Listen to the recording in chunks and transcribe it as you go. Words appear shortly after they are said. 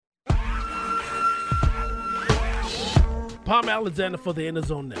Palm Alexander for the In the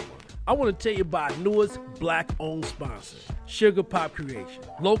Zone Network. I want to tell you about our newest black-owned sponsor, Sugar Pop Creation,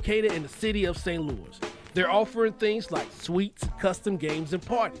 located in the city of St. Louis. They're offering things like sweets, custom games, and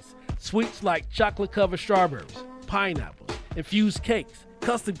parties. Sweets like chocolate-covered strawberries, pineapples, infused cakes,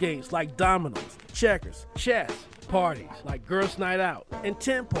 custom games like dominoes, checkers, chess, parties like Girls Night Out, and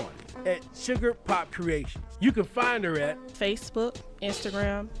tent parties at Sugar Pop Creations. You can find her at Facebook,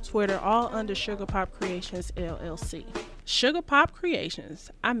 Instagram, Twitter, all under Sugar Pop Creations LLC. Sugar Pop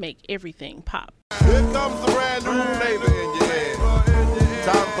Creations, I make everything pop. Here comes the brand new flavor in your ear.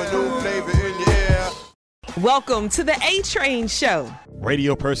 Time for new flavor in your ear. Welcome to the A-Train Show.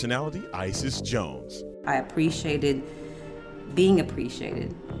 Radio personality Isis Jones. I appreciated being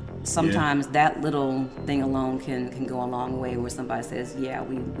appreciated. Sometimes that little thing alone can go a long way where somebody says, yeah,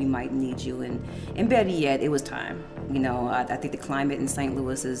 we might need you. And better yet, it was time. You know, I think the climate in St.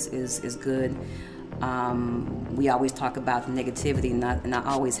 Louis is good. We always talk about the negativity, and I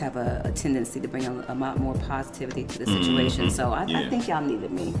always have a tendency to bring a lot more positivity to the situation. So I think y'all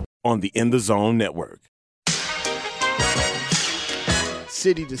needed me. On the In the Zone Network.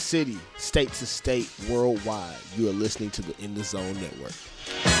 City to city, state to state, worldwide, you are listening to the In the Zone Network.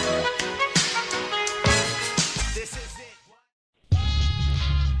 This is it.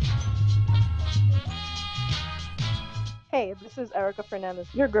 Hey, this is Erica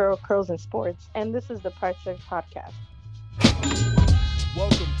Fernandez, your girl Curls and Sports, and this is the Price Check Podcast.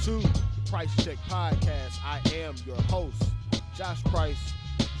 Welcome to the Price Check Podcast. I am your host, Josh Price.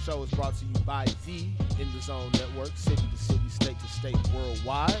 The show is brought to you by the In the Zone Network, city to city, state to state,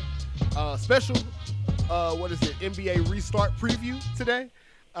 worldwide. Special, NBA restart preview today.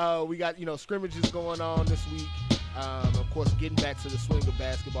 We got, scrimmages going on this week. Of course, getting back to the swing of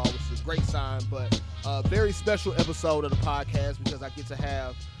basketball, which is a great sign, but a very special episode of the podcast because I get to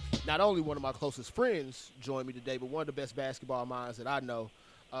have not only one of my closest friends join me today, but one of the best basketball minds that I know.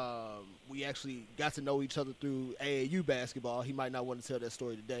 We actually got to know each other through AAU basketball. He might not want to tell that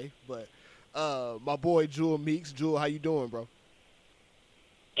story today, but my boy Jewel Meeks. Jewel, how you doing, bro?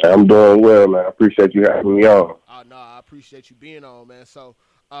 I'm doing well, man. I appreciate you having me on. No, I appreciate you being on, man. So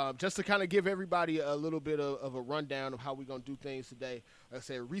just to kind of give everybody a little bit of a rundown of how we're going to do things today, like I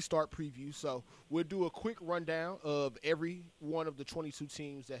said, restart preview. So we'll do a quick rundown of every one of the 22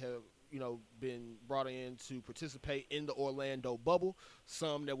 teams that have been brought in to participate in the Orlando bubble.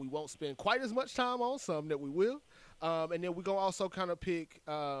 Some that we won't spend quite as much time on, some that we will. And then we're going to also kind of pick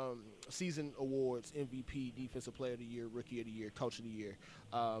season awards, MVP, Defensive Player of the Year, Rookie of the Year, Coach of the Year,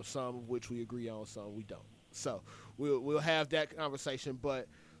 some of which we agree on, some we don't. So we'll have that conversation. But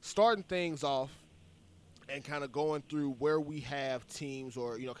starting things off and kind of going through where we have teams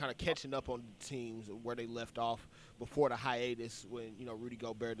or, kind of catching up on teams where they left off before the hiatus when, Rudy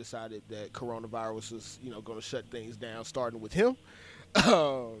Gobert decided that coronavirus was, going to shut things down, starting with him.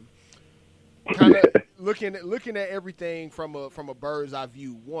 Kind of looking at everything from a bird's eye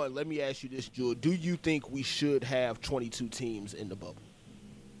view. One, let me ask you this, Jewel. Do you think we should have 22 teams in the bubble?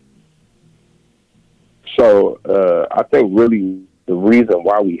 So I think really the reason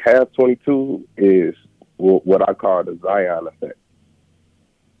why we have 22 is what I call the Zion effect.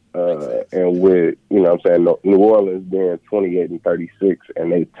 And with, New Orleans being 28 and 36,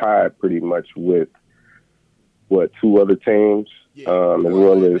 and they tied pretty much with, two other teams, as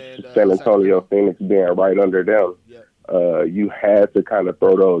well as San Antonio, Phoenix being right under them. Yeah. You had to kind of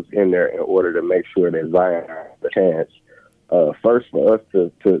throw those in there in order to make sure that Zion had a chance. First for us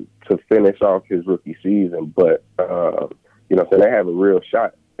to finish off his rookie season, but, so they have a real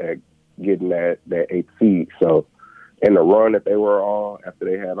shot at getting that 8th seed. So in the run that they were on, after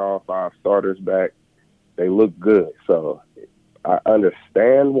they had all 5 starters back, they looked good. So I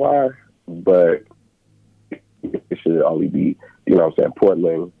understand why, but it should only be,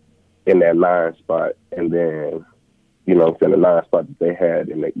 Portland in that 9 spot, and then, the 9 spot that they had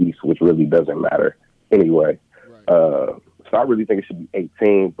in the East, which really doesn't matter anyway. Right. So I really think it should be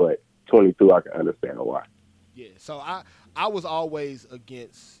 18, but 22, I can understand why. Yeah, so I was always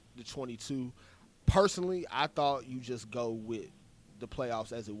against the 22. Personally, I thought you just go with the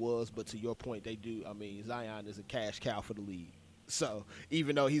playoffs as it was, but to your point, they do. I mean, Zion is a cash cow for the league. So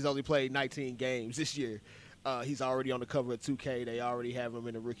even though he's only played 19 games this year, he's already on the cover of 2K. They already have him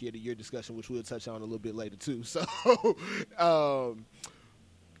in the Rookie of the Year discussion, which we'll touch on a little bit later too. So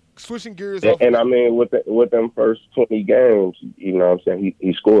switching gears. And I mean, with them first 20 games,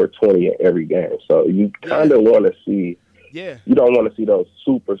 he scored 20 in every game. So you kind of want to see. Yeah. You don't want to see those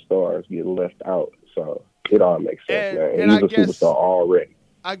superstars get left out. So it all makes sense, man. And he's a superstar already.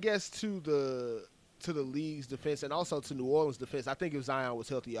 I guess to the league's defense and also to New Orleans' defense, I think if Zion was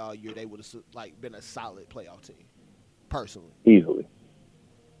healthy all year, they would have been a solid playoff team. personally. Easily.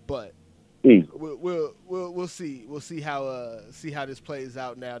 But easily. We'll see. We'll see how this plays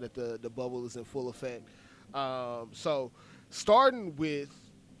out now that the bubble is in full effect. So starting with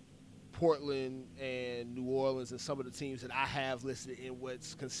Portland and New Orleans and some of the teams that I have listed in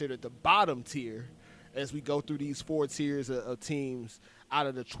what's considered the bottom tier as we go through these 4 tiers of teams out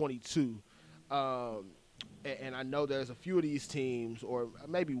of the 22. And I know there's a few of these teams, or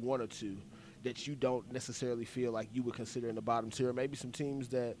maybe 1 or 2, that you don't necessarily feel like you would consider in the bottom tier. Maybe some teams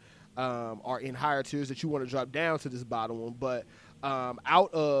that are in higher tiers that you want to drop down to this bottom one. But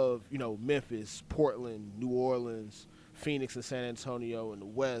out of, Memphis, Portland, New Orleans, Phoenix, and San Antonio in the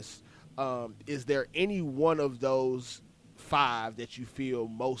West, is there any one of those 5 that you feel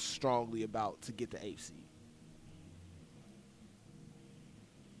most strongly about to get the 8th seed?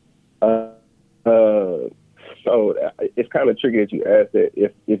 So it's kind of tricky that you asked that.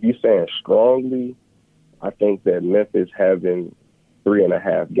 If you're saying strongly, I think that Memphis having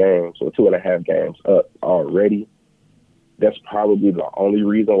 3.5 games or 2.5 games up already, that's probably the only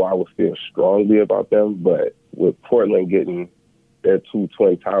reason why I would feel strongly about them. But with Portland getting their 2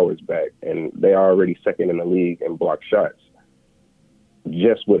 Twin Towers back, and they are already second in the league in block shots,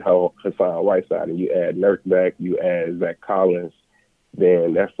 just with Hassan Whiteside, and you add Nurk back, you add Zach Collins,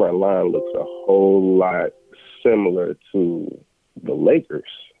 then that front line looks a whole lot similar to the Lakers.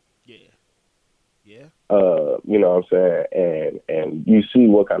 Yeah. You know what I'm saying? And you see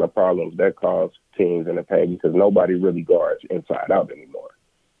what kind of problems that caused teams in the paint because nobody really guards inside out anymore.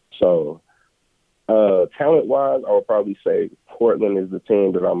 So talent-wise, I would probably say Portland is the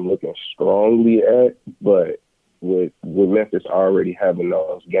team that I'm looking strongly at, but with Memphis already having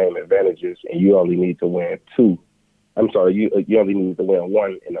those game advantages and you only need to win 2. I'm sorry, you only need to win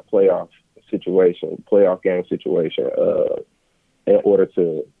 1 in a playoff game situation, in order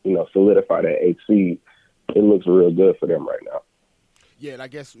to, solidify that 8th seed. It looks real good for them right now. Yeah, and I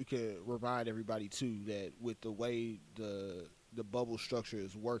guess we can remind everybody too that with the way the bubble structure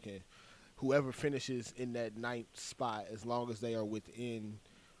is working, whoever finishes in that 9th spot, as long as they are within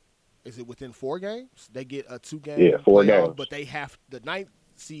 4 games, they get a 2-game 4 playoff, games. but the 9th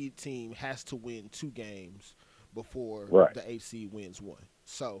seed team has to win 2 games before the 8th seed wins 1.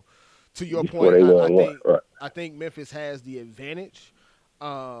 So, to your point, I think Memphis has the advantage.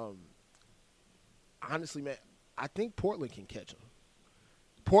 Honestly, man, I think Portland can catch them.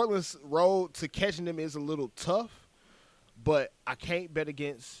 Portland's road to catching them is a little tough, but I can't bet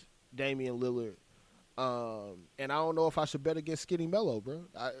against Damian Lillard. And I don't know if I should bet against Skinny Melo, bro.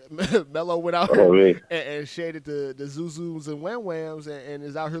 Melo went out and shaded the Zuzums and Wham Whams and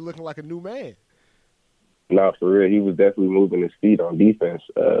is out here looking like a new man. No, for real. He was definitely moving his feet on defense.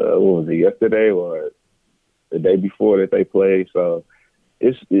 What was it, yesterday or the day before that they played? So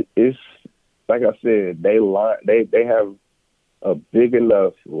it's like I said, they have a big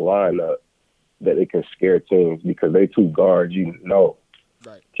enough lineup that it can scare teams because they 2 guards,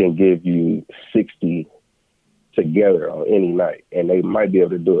 can give you 60 together on any night, and they might be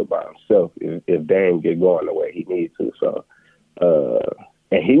able to do it by himself if Dame get going the way he needs to. So,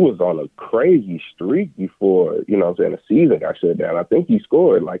 and he was on a crazy streak before, the season got shut down. I think he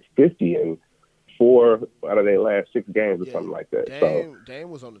scored like 50 in 4 out of their last 6 games or something like that. Dame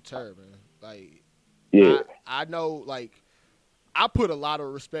was on the tear, man. Like, yeah, I know, like, I put a lot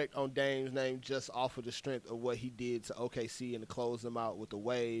of respect on Dame's name just off of the strength of what he did to OKC and to close them out with the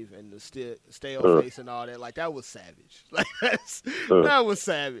wave and the stale face and all that. Like, that was savage. Like, that was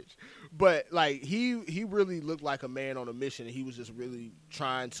savage. But, like, he really looked like a man on a mission, and he was just really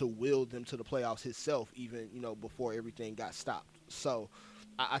trying to will them to the playoffs himself, even, before everything got stopped. So,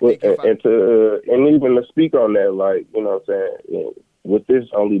 I think and even to speak on that, like, what I'm saying, with this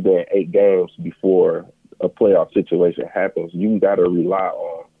only being 8 games before a playoff situation happens, you got to rely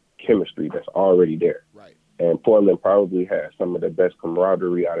on chemistry that's already there. Right. And Portland probably has some of the best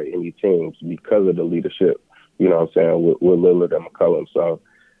camaraderie out of any teams because of the leadership, with Lillard and McCollum. So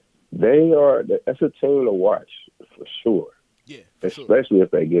that's a team to watch for sure. Yeah, especially if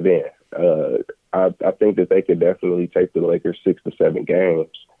they get in. I think that they could definitely take the Lakers 6 to 7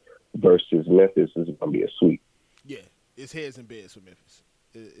 games versus Memphis is going to be a sweep. Yeah, it's heads and beds for Memphis.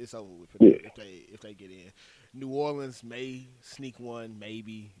 It's over with for them if they get in. New Orleans may sneak one,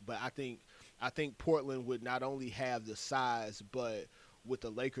 maybe, but I think Portland would not only have the size, but with the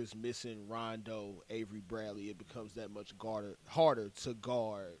Lakers missing Rondo, Avery Bradley, it becomes that much harder to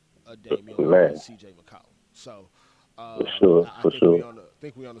guard a Damian Lillard and C.J. McCollum. So I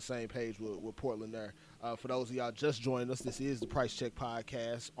think we're on the same page with Portland there. For those of y'all just joining us, this is the Price Check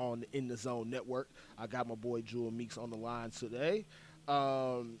Podcast on the In the Zone Network. I got my boy Jewel Meeks on the line today.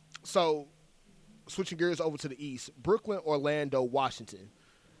 So switching gears over to the East, Brooklyn, Orlando, Washington.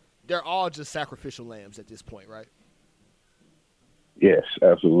 They're all just sacrificial lambs at this point, right? Yes,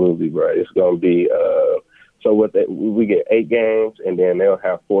 absolutely, bro. It's gonna be so we get 8 games, and then they'll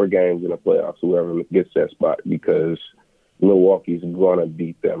have 4 games in the playoffs. Whoever gets that spot, because Milwaukee's gonna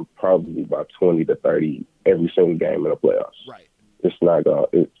beat them probably by 20 to 30 every single game in the playoffs. Right. It's not gonna.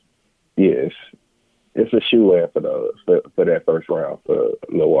 It's a shoe-in for that first round for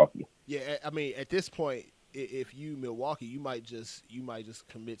Milwaukee. Yeah, I mean, at this point, if you Milwaukee, you might just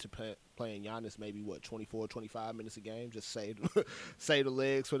commit to playing Giannis maybe 24, 25 minutes a game, just save the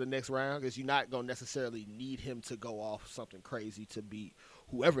legs for the next round, because you're not gonna necessarily need him to go off something crazy to beat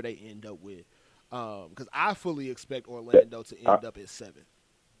whoever they end up with. Because I fully expect Orlando to end up at 7.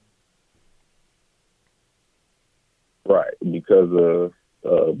 Right, because of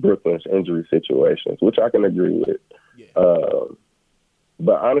Brooklyn's injury situations, which I can agree with. Yeah.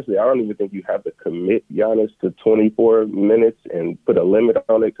 But honestly, I don't even think you have to commit Giannis to 24 minutes and put a limit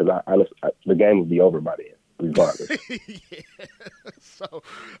on it, because the game will be over by then, regardless. Yeah. So,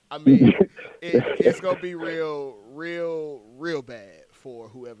 I mean, it's going to be real bad for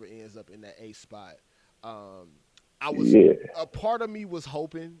whoever ends up in that 8th spot. A part of me was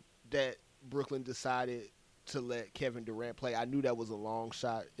hoping that Brooklyn decided to let Kevin Durant play. I knew that was a long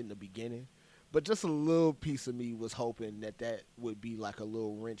shot in the beginning. But just a little piece of me was hoping that would be like a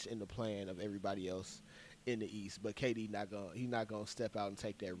little wrench in the plan of everybody else in the East. But KD he's not gonna step out and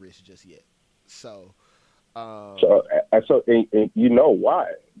take that risk just yet. So you know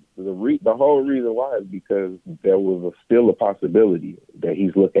why? The whole reason why is because there was still a possibility that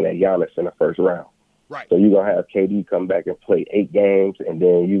he's looking at Giannis in the first round. Right. So you're gonna have KD come back and play 8 games, and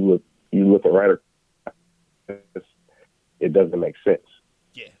then you looking right at it. Doesn't make sense.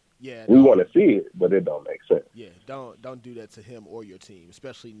 Yeah, we want to see it, but it don't make sense. Yeah, don't do that to him or your team,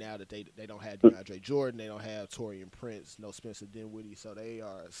 especially now that they don't have DeAndre Jordan, they don't have Taurean Prince, no Spencer Dinwiddie, so they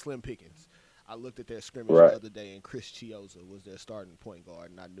are slim pickings. I looked at their scrimmage the other day, and Chris Chiozza was their starting point guard,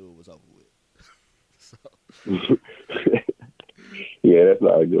 and I knew it was over with. Yeah, that's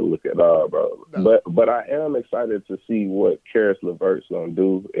not a good look at all, bro. No. But I am excited to see what Karis LeVert's gonna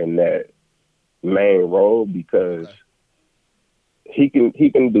do in that main role, because he can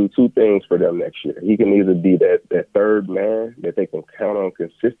do 2 things for them next year. He can either be that third man that they can count on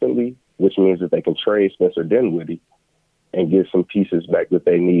consistently, which means that they can trade Spencer Dinwiddie and get some pieces back that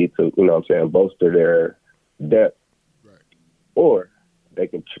they need to, bolster their depth. Right. Or they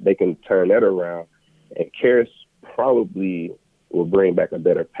can turn that around, and Karis probably will bring back a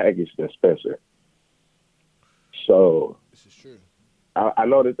better package than Spencer. So this is true. I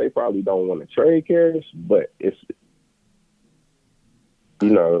know that they probably don't want to trade Karis, but it's,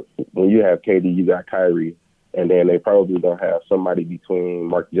 when you have KD, you got Kyrie, and then they probably don't have somebody between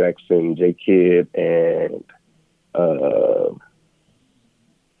Mark Jackson, J. Kidd, and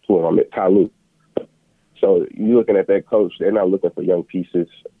Ty Lue. So you're looking at that coach, they're not looking for young pieces.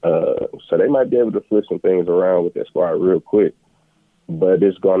 So they might be able to flip some things around with their squad real quick, but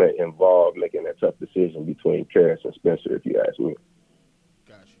it's going to involve making a tough decision between Karis and Spencer, if you ask me.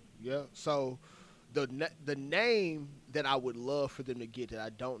 Gotcha. Yeah. So the name that I would love for them to get, that I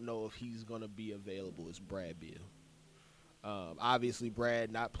don't know if he's going to be available, is Brad Beal. Obviously, Brad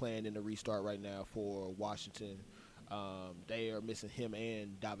not playing in the restart right now for Washington. They are missing him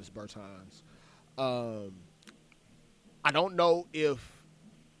and Davis Bertans. I don't know if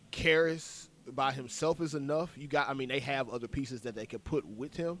Karis by himself is enough. They have other pieces that they could put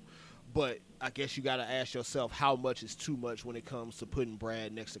with him, but I guess you got to ask yourself how much is too much when it comes to putting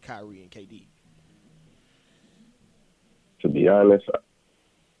Brad next to Kyrie and KD. To be honest,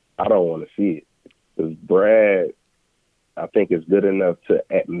 I don't want to see it, because Brad, I think, is good enough to,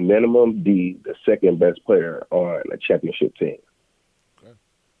 at minimum, be the second best player on a championship team. Okay.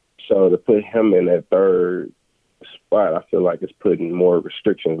 So to put him in that third spot, I feel like it's putting more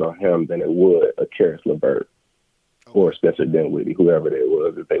restrictions on him than it would a Karis LeVert or Spencer Dinwiddie, whoever they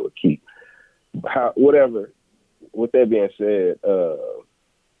was, that they would keep. Whatever. With that being said,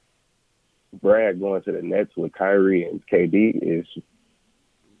 Brad going to the Nets with Kyrie and KD is,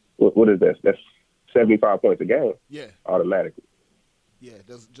 what is that? That's 75 points a game. Yeah. Automatically. Yeah,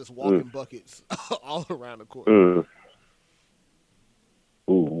 there's just walking buckets all around the court.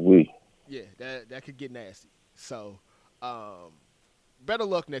 Ooh-wee. Yeah, that could get nasty. So, better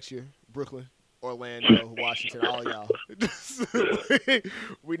luck next year, Brooklyn, Orlando, Washington, all y'all.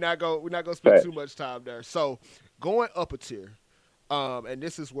 we're not gonna spend too much time there. So, going up a tier, and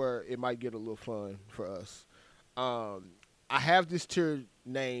this is where it might get a little fun for us. I have this tier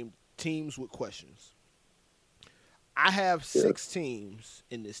named Teams with Questions. I have 6 teams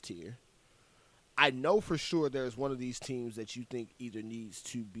in this tier. I know for sure there's one of these teams that you think either needs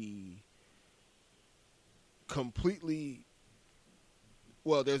to be completely –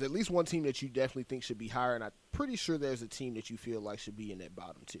 well, there's at least one team that you definitely think should be higher, and I'm pretty sure there's a team that you feel like should be in that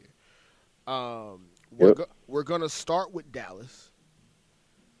bottom tier. We're going to start with Dallas.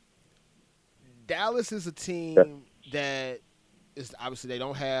 Dallas is a team that is obviously they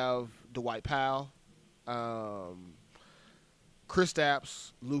don't have Dwight Powell.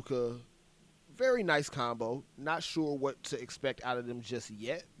 Kristaps, Luka, very nice combo. Not sure what to expect out of them just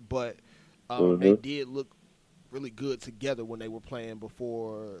yet, but they did look really good together when they were playing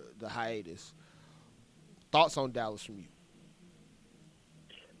before the hiatus. Thoughts on Dallas from you?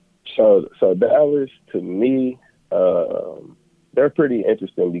 So Dallas, to me, they're pretty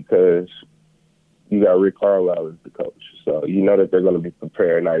interesting because you got Rick Carlisle as the coach. So you know that they're going to be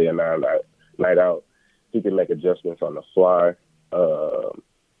prepared night in, night out. He can make adjustments on the fly.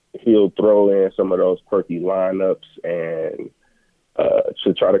 He'll throw in some of those quirky lineups and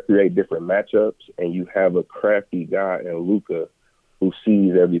to try to create different matchups. And you have a crafty guy in Luka who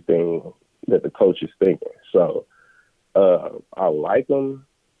sees everything that the coach is thinking. So I like him,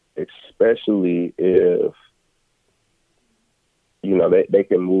 especially if, you know, they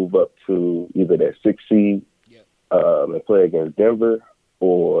can move up to either that 6 seed and play against Denver,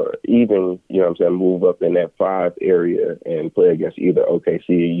 or even, you know what I'm saying, move up in that 5 area and play against either OKC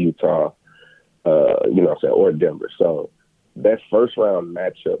or Utah, you know what I'm saying, or Denver. So that first round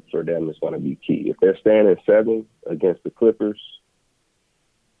matchup for them is going to be key. If they're standing 7 against the Clippers,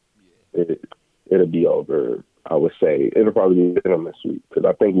 it'll be over. I would say it'll probably be them this week because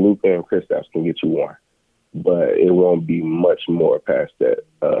I think Luka and Kristaps can get you one, but it won't be much more past that.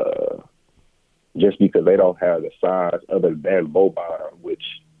 Just because they don't have the size other than Boban, which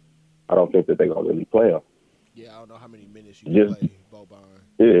I don't think that they're going to really play him. Yeah, I don't know how many minutes you can play Boban.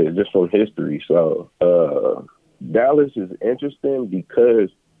 Yeah, just from history. So Dallas is interesting because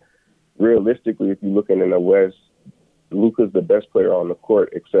realistically, if you're looking in the West, Luka's the best player on the court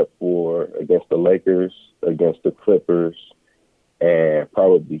except for against the Lakers, against the Clippers, and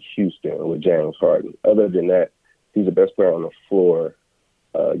probably Houston with James Harden. Other than that, he's the best player on the floor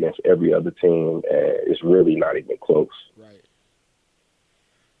against every other team, and it's really not even close. Right.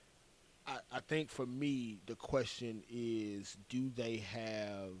 I think for me, the question is, do they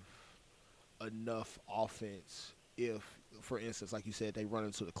have enough offense if, for instance, like you said, they run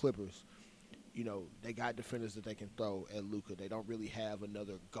into the Clippers? You know, they got defenders that they can throw at Luka. They don't really have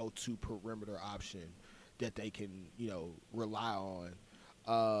another go-to perimeter option that they can, you know, rely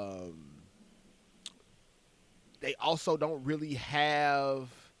on. They also don't really have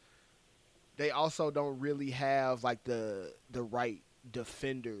like the right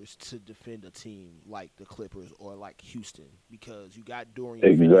defenders to defend a team like the Clippers or like Houston, because you got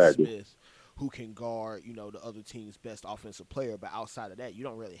Dorian Finney-Smith who can guard, you know, the other team's best offensive player, but outside of that, you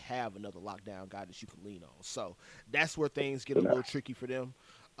don't really have another lockdown guy that you can lean on. So that's where things get a little tricky for them.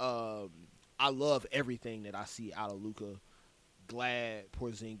 I love everything that I see out of Luka. Glad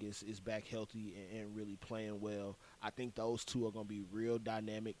Porzingis is back healthy and really playing well. I think those two are going to be real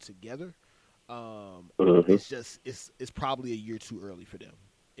dynamic together. It's just it's probably a year too early for them,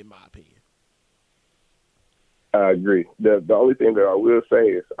 in my opinion. I agree. The only thing that I will say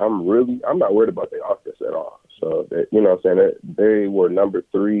is I'm not worried about their offense at all. So that, you know what I'm saying, they were number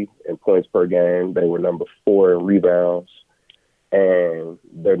 3 in points per game. They were number 4 in rebounds, and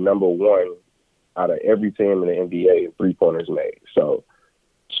they're number 1 out of every team in the NBA in 3-pointers made. So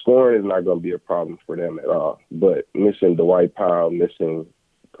scoring is not going to be a problem for them at all. But missing Dwight Powell, missing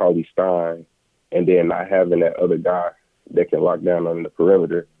Cauley Stein, and then not having that other guy that can lock down on the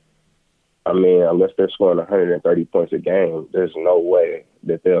perimeter, I mean, unless they're scoring 130 points a game, there's no way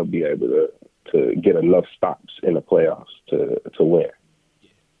that they'll be able to get enough stops in the playoffs to win. Yeah,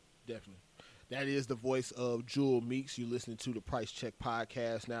 definitely. That is the voice of Jewel Meeks. You're listening to the Price Check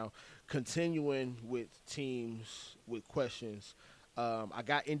Podcast. Now, continuing with teams with questions, I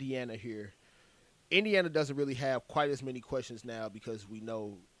got Indiana here. Indiana doesn't really have quite as many questions now because we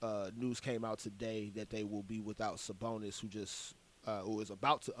know news came out today that they will be without Sabonis, who is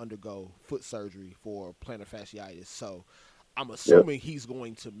about to undergo foot surgery for plantar fasciitis. So I'm assuming he's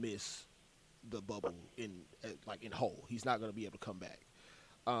going to miss the bubble in whole. He's not going to be able to come back.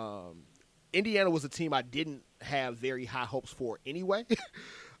 Indiana was a team I didn't have very high hopes for anyway,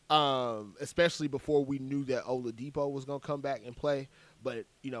 especially before we knew that Oladipo was going to come back and play. But,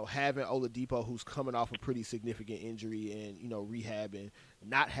 you know, having Oladipo, who's coming off a pretty significant injury and, you know, rehabbing,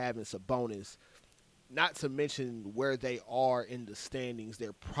 not having Sabonis, not to mention where they are in the standings,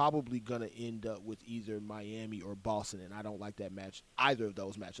 they're probably going to end up with either Miami or Boston, and I don't like that either of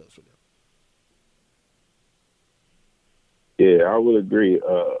those matchups for them. Yeah, I would agree.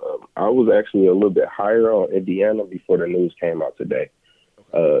 I was actually a little bit higher on Indiana before the news came out today,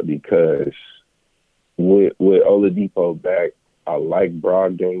 because with Oladipo back, I like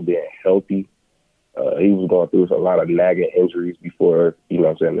Brogdon being healthy. He was going through a lot of nagging injuries before,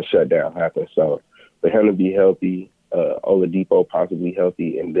 the shutdown happened. So for him to be healthy, Oladipo possibly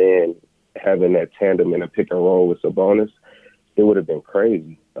healthy, and then having that tandem in a pick and roll with Sabonis, it would have been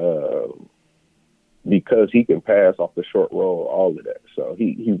crazy. Because he can pass off the short roll, all of that. So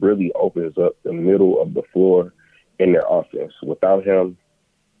he really opens up the middle of the floor in their offense. Without him,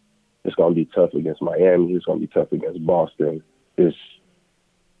 it's going to be tough against Miami. It's going to be tough against Boston. It's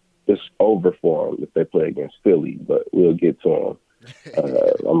over for them if they play against Philly, but we'll get to them.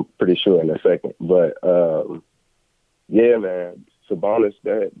 I'm pretty sure in a second. But, yeah, man, Sabonis,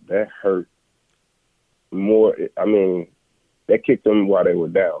 that hurt more. I mean, that kicked them while they were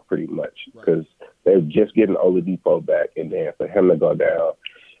down pretty much, because they're just getting Oladipo back, and then for him to go down,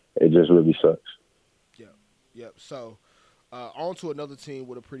 it just really sucks. Yep. So on to another team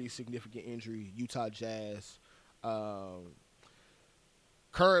with a pretty significant injury, Utah Jazz.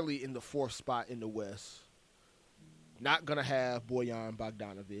 Currently in the 4th spot in the West. Not going to have Bojan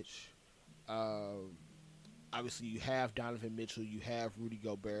Bogdanovic. Obviously, you have Donovan Mitchell, you have Rudy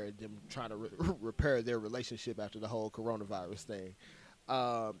Gobert, them trying to repair their relationship after the whole coronavirus thing.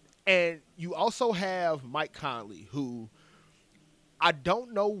 And you also have Mike Conley, who I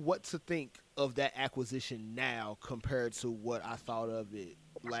don't know what to think of that acquisition now compared to what I thought of it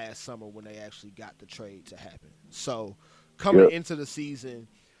last summer when they actually got the trade to happen. So coming into the season,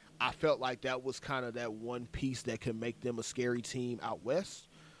 I felt like that was kind of that one piece that could make them a scary team out west.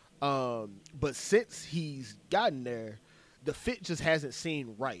 But since he's gotten there, the fit just hasn't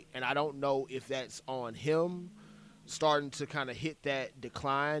seemed right. And I don't know if that's on him starting to kind of hit that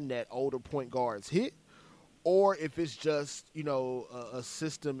decline that older point guards hit, or if it's just, a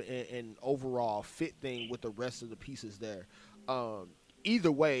system and overall fit thing with the rest of the pieces there.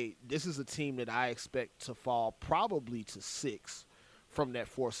 Either way, this is a team that I expect to fall probably to 6 from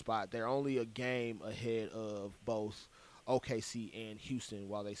that 4th spot. They're only a game ahead of both OKC and Houston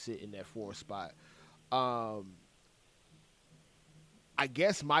while they sit in that 4th spot. I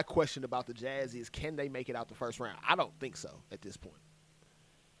guess my question about the Jazz is, can they make it out the first round? I don't think so at this point.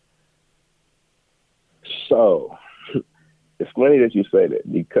 So it's funny that you say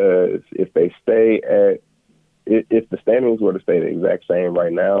that, because if they if the standings were to stay the exact same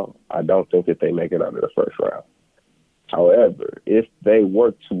right now, I don't think that they make it out of the first round. However, if they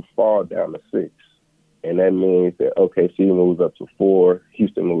were to fall down to 6, and that means that OKC moves up to 4,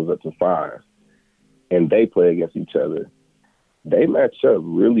 Houston moves up to 5, and they play against each other, they match up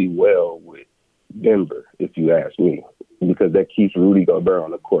really well with Denver, if you ask me, because that keeps Rudy Gobert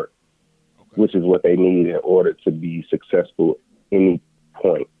on the court, which is what they need in order to be successful any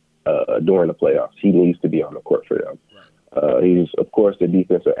point during the playoffs. He needs to be on the court for them. He's, of course, the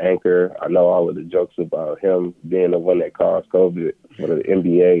defensive anchor. I know all of the jokes about him being the one that caused COVID for the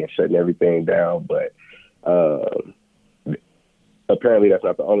NBA and shutting everything down, but apparently that's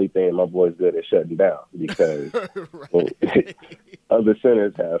not the only thing my boy's good at shutting down, because other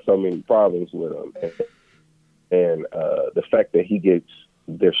centers have so many problems with him. And the fact that he gets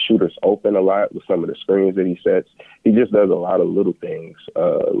their shooters open a lot with some of the screens that he sets, he just does a lot of little things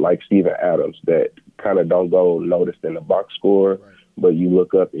like Steven Adams that kind of don't go noticed in the box score, but you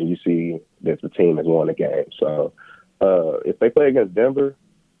look up and you see that the team has won a game. So if they play against Denver,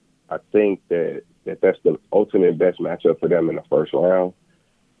 I think that that's the ultimate best matchup for them in the first round.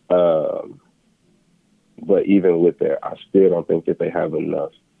 But even with that, I still don't think that they have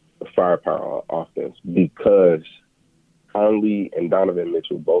enough firepower on offense, because Conley and Donovan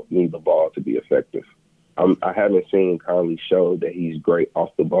Mitchell both need the ball to be effective. I haven't seen Conley show that he's great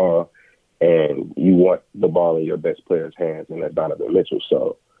off the ball, and you want the ball in your best player's hands, and that's Donovan Mitchell.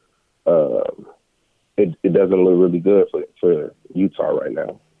 So it doesn't look really good for Utah right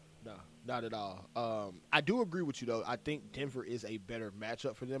now. No, not at all. I do agree with you, though. I think Denver is a better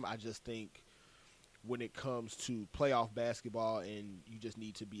matchup for them. I just think when it comes to playoff basketball and you just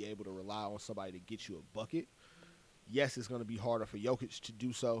need to be able to rely on somebody to get you a bucket, yes, it's going to be harder for Jokic to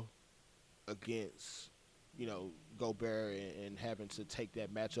do so against, Gobert and having to take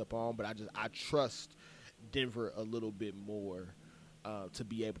that matchup on. But I trust Denver a little bit more to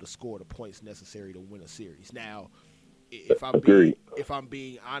be able to score the points necessary to win a series. Now, if I'm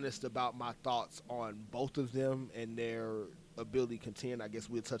being honest about my thoughts on both of them and their ability to contend, I guess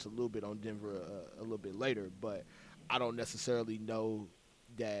we'll touch a little bit on Denver a little bit later. But I don't necessarily know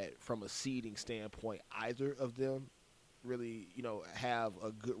that from a seeding standpoint, either of them really, have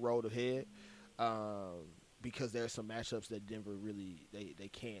a good road ahead. because there's some matchups that Denver really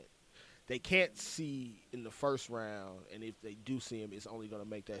they can't see in the first round, and if they do see him, it's only going to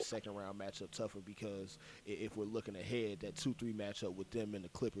make that second round matchup tougher because if we're looking ahead, that 2-3 matchup with them and the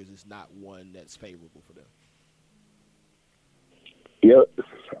Clippers is not one that's favorable for them. Yep,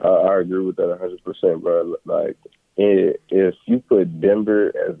 I agree with that 100%, bro. Like, if you put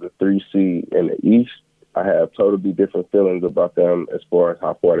Denver as the 3 seed in the East, I have totally different feelings about them as far as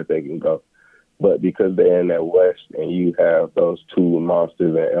how far that they can go. But because they're in that West and you have those two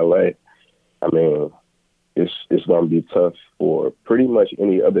monsters in LA, I mean, it's going to be tough for pretty much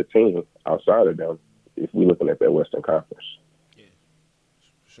any other team outside of them if we're looking at that Western Conference. Yeah,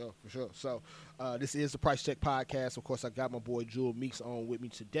 for sure. So this is the Price Check Podcast. Of course, I got my boy Jewel Meeks on with me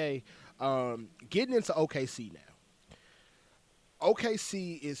today. Getting into OKC now.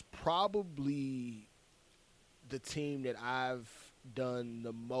 OKC is probably the team that I've done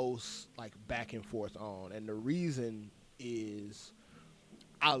the most like back and forth on, and the reason is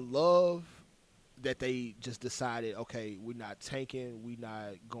I love that they just decided, okay, we're not tanking, we're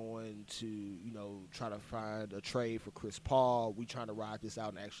not going to try to find a trade for Chris Paul, we're trying to ride this out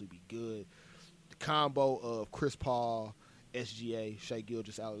and actually be good. The combo of Chris Paul, SGA, Shai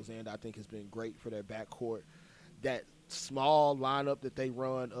Gilgeous-Alexander, I think has been great for their backcourt. That small lineup that they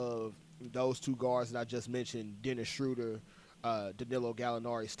run of those two guards that I just mentioned, Dennis Schroeder, Danilo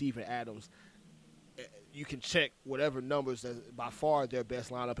Gallinari, Steven Adams, you can check whatever numbers that's by far their best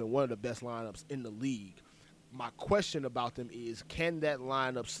lineup and one of the best lineups in the league. My question about them is, can that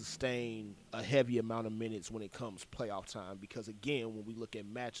lineup sustain a heavy amount of minutes when it comes playoff time? Because, again, when we look at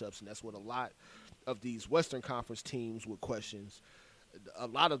matchups, and that's what a lot of these Western Conference teams with questions, a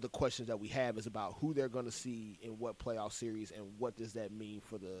lot of the questions that we have is about who they're going to see in what playoff series and what does that mean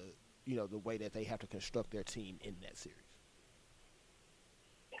for the way that they have to construct their team in that series.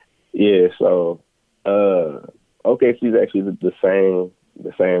 Yeah, so OKC is actually the same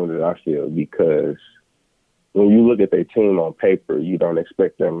that I feel, because when you look at their team on paper, you don't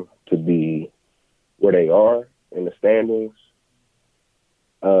expect them to be where they are in the standings.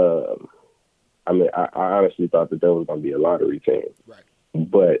 I mean, I honestly thought that was going to be a lottery team. Right.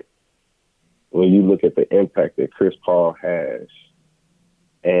 But when you look at the impact that Chris Paul has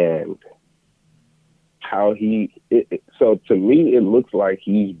and how so to me, it looks like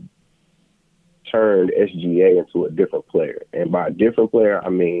he's turned SGA into a different player. And by a different player, I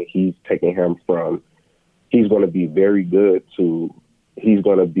mean he's taking him from he's going to be very good to he's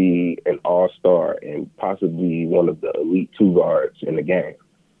going to be an all-star and possibly one of the elite 2 guards in the game.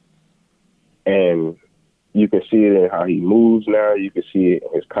 And you can see it in how he moves now. You can see it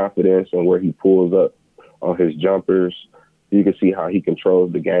in his confidence and where he pulls up on his jumpers. You can see how he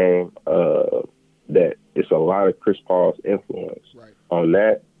controls the game. That it's a lot of Chris Paul's influence on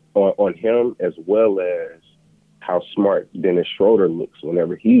that, on him, as well as how smart Dennis Schroeder looks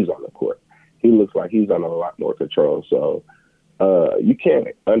whenever he's on the court. He looks like he's under a lot more control. So you can't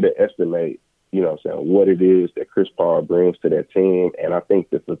underestimate, what it is that Chris Paul brings to that team. And I think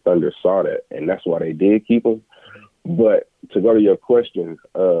that the Thunder saw that, and that's why they did keep him. But to go to your question,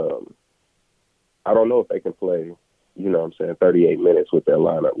 I don't know if they can play, 38 minutes with that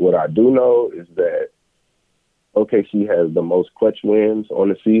lineup. What I do know is that OKC has the most clutch wins on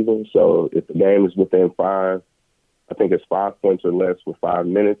the season. So if the game is within 5, I think it's 5 points or less with 5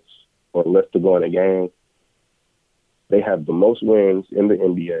 minutes or less to go in a game, they have the most wins in the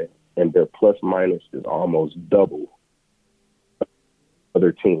NBA, and their plus minus is almost double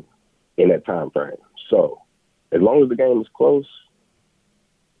other team in that time frame. So as long as the game is close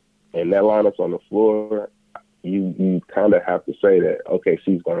and that lineup's on the floor, you kind of have to say that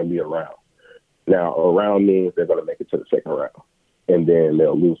OKC's going to be around. Now, around means they're going to make it to the second round, and then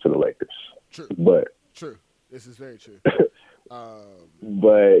they'll lose to the Lakers. True. But true. This is very true.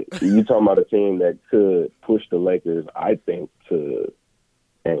 But you talking about a team that could push the Lakers, I think, to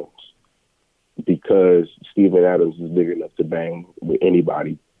games, because Steven Adams is big enough to bang with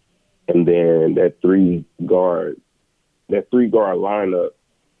anybody, and then that three guard lineup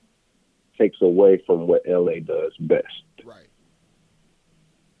takes away from what LA does best. Right.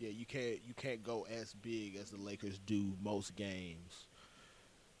 Yeah, you can't go as big as the Lakers do most games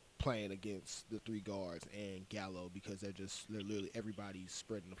playing against the 3 guards and Gallo, because they're literally everybody's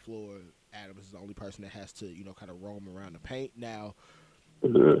spreading the floor. Adams is the only person that has to, kind of roam around the paint. Now,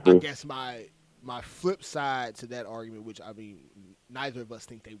 I guess my flip side to that argument, which, I mean, neither of us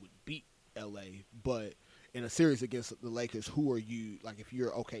think they would beat LA, but in a series against the Lakers, who are you, like if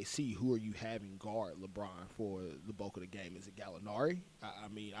you're OKC, who are you having guard LeBron for the bulk of the game? Is it Gallinari? I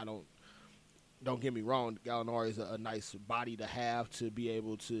mean, don't get me wrong, Gallinari is a nice body to have to be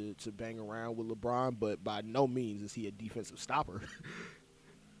able to bang around with LeBron, but by no means is he a defensive stopper.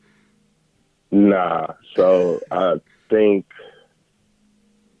 Nah. So I think,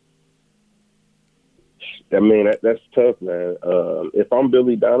 that's tough, man. If I'm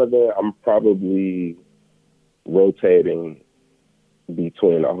Billy Donovan, I'm probably rotating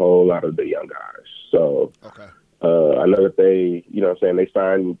between a whole lot of the young guys. So okay. I know that they, they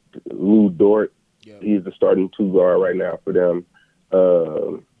signed Lou Dort. Yep. He's the starting 2 guard right now for them,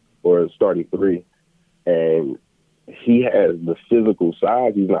 or starting 3. And he has the physical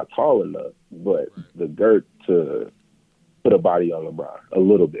size. He's not tall enough, but the girth to put a body on LeBron a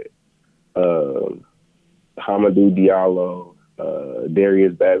little bit. Hamidou Diallo,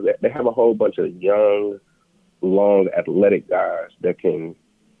 Darius Bazette. They have a whole bunch of young, long, athletic guys that can.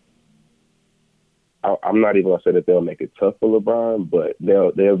 I'm not even gonna say that they'll make it tough for LeBron, but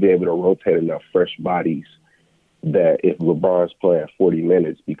they'll be able to rotate enough fresh bodies that if LeBron's playing 40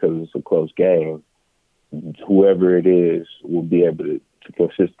 minutes because it's a close game, whoever it is will be able to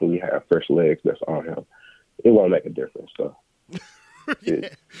consistently have fresh legs that's on him. It won't make a difference, so.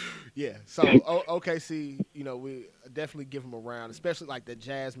 Yeah. So OKC, we definitely give them a round, especially like the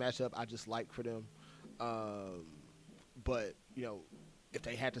Jazz matchup. I just like for them, but if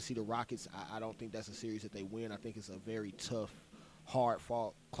they had to see the Rockets, I don't think that's a series that they win. I think it's a very tough,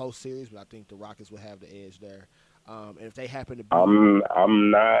 hard-fought, close series, but I think the Rockets will have the edge there. And if they happen to be, I'm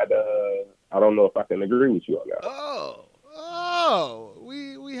not. I don't know if I can agree with you on that. Oh,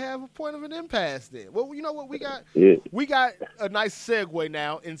 we have a point of an impasse then. Well, you know what we got? Yeah. We got a nice segue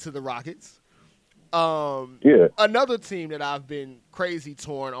now into the Rockets. Yeah. Another team that I've been crazy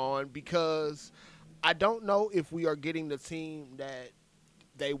torn on because I don't know if we are getting the team that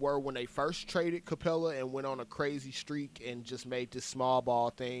they were when they first traded Capella and went on a crazy streak and just made this small ball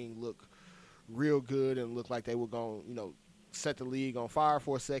thing look real good and look like they were going to, set the league on fire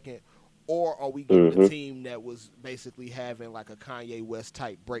for a second. Or are we getting a team that was basically having like a Kanye West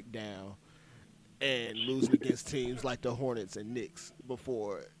type breakdown and losing against teams like the Hornets and Knicks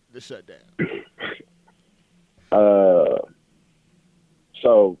before the shutdown?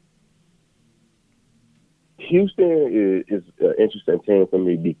 So Houston is an interesting team for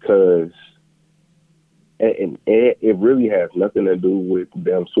me because and it really has nothing to do with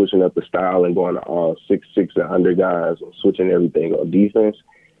them switching up the style and going to all 6'6" and under guys and switching everything on defense.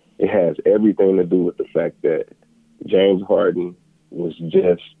 It has everything to do with the fact that James Harden was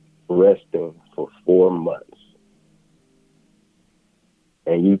just resting for 4 months.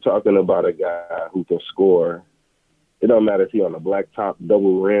 And you talking about a guy who can score. It don't matter if he on the blacktop,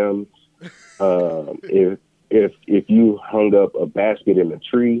 double rims. If you hung up a basket in a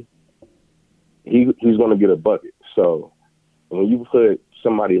tree, he's going to get a bucket. So when you put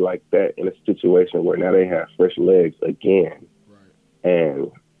somebody like that in a situation where now they have fresh legs again,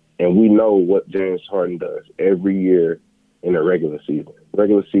 right. and we know what James Harden does every year in the regular season.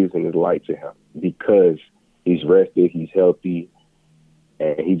 Regular season is light to him because he's rested, he's healthy,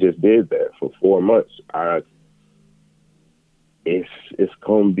 and he just did that for 4 months. It's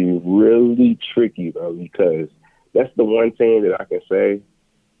going to be really tricky, though, because that's the one thing that I can say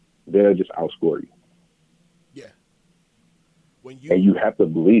they'll just outscore you. Yeah. And you have to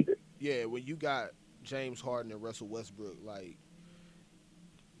believe it. Yeah, when you got James Harden and Russell Westbrook, like,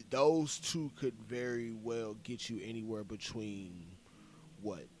 those two could very well get you anywhere between,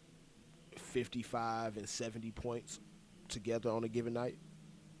 55 and 70 points together on a given night?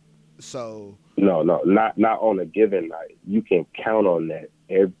 So No, not on a given night. You can count on that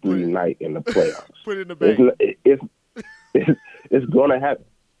every night in the playoffs. Put it in the bank. It's going to happen.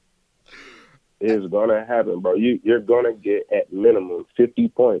 It's going to happen, bro. You're going to get at minimum 50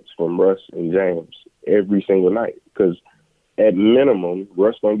 points from Russ and James every single night because at minimum,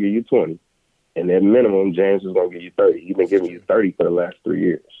 Russ going to give you 20, and at minimum, James is going to give you 30. He's been giving you 30 for the last 3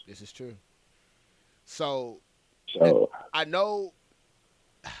 years. This is true. So I know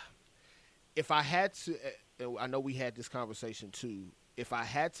if I had to, and I know we had this conversation too, if I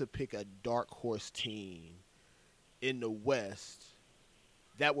had to pick a dark horse team in the West,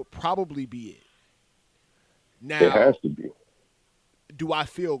 that would probably be it. Now, it has to be. Do I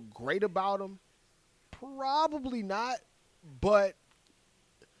feel great about them? Probably not, but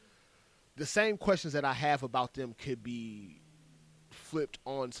the same questions that I have about them could be flipped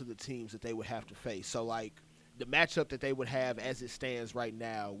onto the teams that they would have to face. So, like, the matchup that they would have as it stands right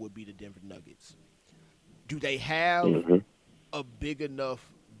now would be the Denver Nuggets. Do they have a big enough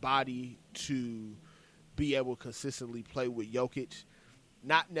body to be able to consistently play with Jokic?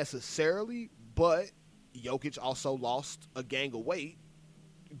 Not necessarily, but Jokic also lost a gang of weight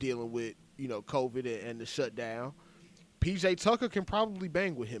dealing with COVID and the shutdown, PJ Tucker can probably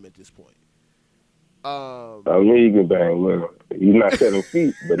bang with him at this point. I mean, he can bang with him. He's not 7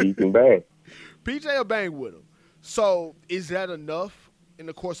 feet, but he can bang. PJ will bang with him. So is that enough in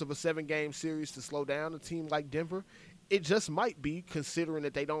the course of a 7-game series to slow down a team like Denver? It just might be, considering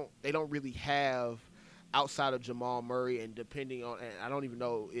that they don't really have, outside of Jamal Murray, and depending on, and I don't even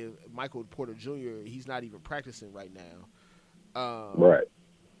know if Michael Porter Jr., he's not even practicing right now. Right.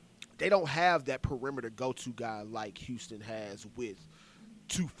 They don't have that perimeter go-to guy like Houston has with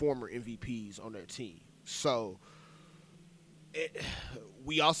 2 former MVPs on their team. So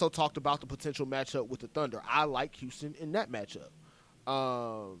we also talked about the potential matchup with the Thunder. I like Houston in that matchup.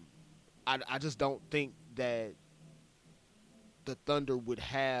 I just don't think that the Thunder would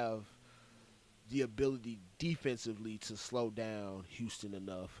have the ability defensively to slow down Houston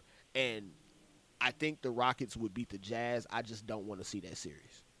enough. And I think the Rockets would beat the Jazz. I just don't want to see that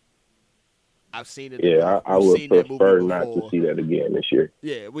series. I've seen it. Yeah, I would prefer not to see that again this year.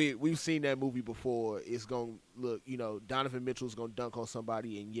 Yeah, we've seen that movie before. It's going to look, Donovan Mitchell's going to dunk on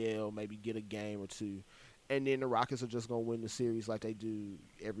somebody and yell, maybe get a game or two. And then the Rockets are just going to win the series like they do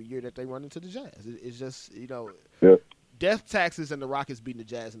every year that they run into the Jazz. It's just, death taxes and the Rockets beating the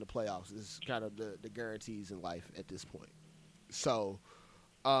Jazz in the playoffs is kind of the guarantees in life at this point. So,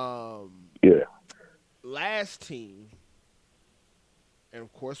 last team, and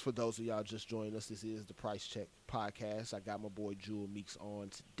of course, for those of y'all just joining us, this is the Price Check Podcast. I got my boy Jewel Meeks on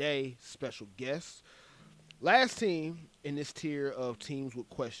today, special guest. Last team in this tier of teams with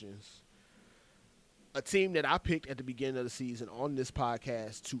questions, a team that I picked at the beginning of the season on this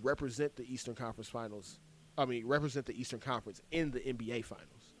podcast to represent the Eastern Conference Finals. Represent the Eastern Conference in the NBA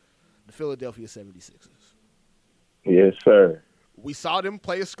Finals, the Philadelphia 76ers. Yes, sir. We saw them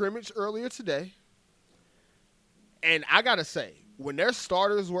play a scrimmage earlier today, and I got to say, when their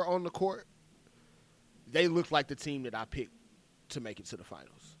starters were on the court, they looked like the team that I picked to make it to the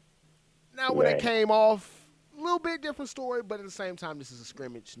finals. Now, when it came off, a little bit different story, but at the same time, this is a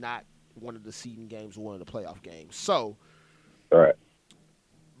scrimmage, not one of the seeding games or one of the playoff games. So, all right.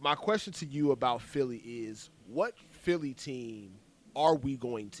 My question to you about Philly is, what Philly team are we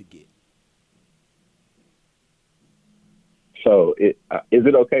going to get? So, is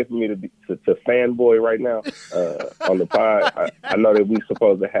it okay for me to fanboy right now on the pod? I know that we're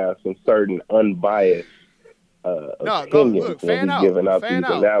supposed to have some certain unbiased opinions when we're giving out these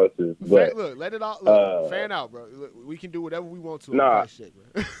analysis. But, let it out. Fan out, bro. Look, we can do whatever we want to. Nah, shit,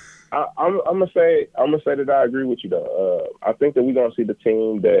 bro. I'm gonna say that I agree with you though. I think that we're gonna see the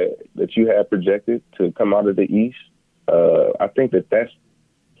team that you had projected to come out of the East. I think that's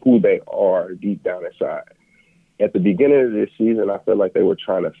who they are deep down inside. At the beginning of this season, I felt like they were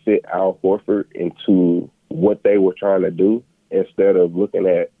trying to fit Al Horford into what they were trying to do instead of looking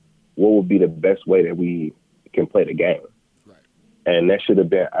at what would be the best way that we can play the game. And that should have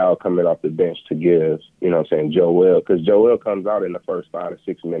been Al coming off the bench to give, Joel, because Joel comes out in the first 5 to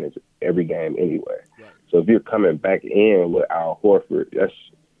 6 minutes every game anyway. Right. So if you're coming back in with Al Horford, that's,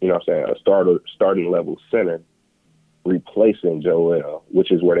 a starting level center replacing Joel,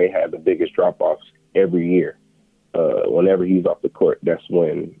 which is where they have the biggest drop-offs every year. Whenever he's off the court, that's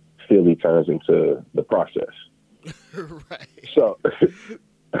when Philly turns into the process. Right. So,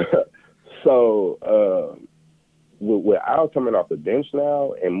 with Al coming off the bench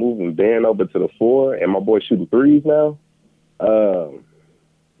now and moving Ben over to the 4 and my boy shooting threes now,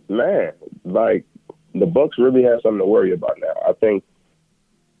 man, like the Bucks really have something to worry about now. I think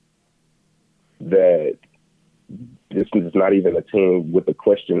that this is not even a team with a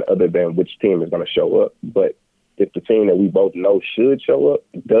question other than which team is going to show up. But if the team that we both know should show up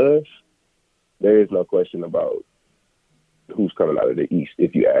does, there is no question about who's coming out of the East,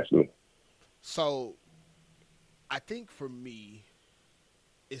 if you ask me. So I think for me,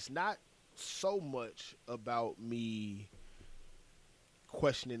 it's not so much about me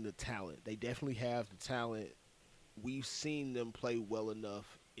questioning the talent. They definitely have the talent. We've seen them play well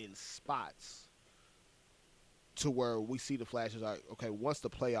enough in spots to where we see the flashes like, okay, once the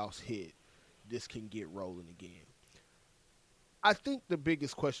playoffs hit, this can get rolling again. I think the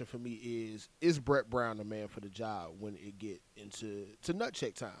biggest question for me is Brett Brown the man for the job when it get into nut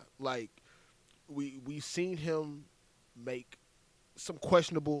check time? Like, we've seen him make some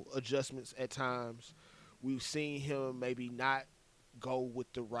questionable adjustments at times. We've seen him maybe not go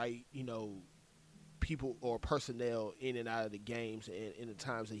with the right, people or personnel in and out of the games and in the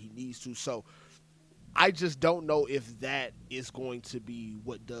times that he needs to. So I just don't know if that is going to be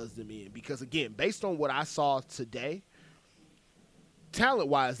what does them in. Because, again, based on what I saw today,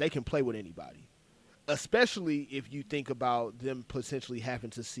 talent-wise, they can play with anybody. especially if you think about them potentially having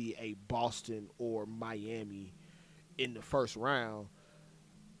to see a Boston or Miami in the first round.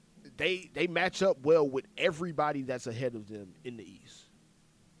 They match up well with everybody that's ahead of them in the East.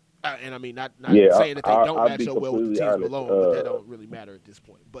 And I mean, not saying that they don't match up well with the teams below them, but that don't really matter at this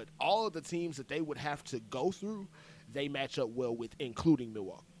point. But all of the teams that they would have to go through, they match up well with, including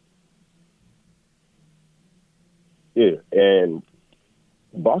Milwaukee. Yeah, and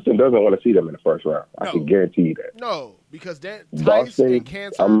Boston doesn't want to see them in the first round. I can guarantee you that. No, because Tice and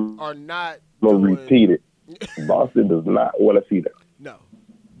Cancer are not. I'm gonna repeat it. Boston does not want to see them. No,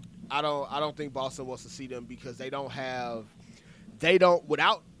 I don't think Boston wants to see them because they don't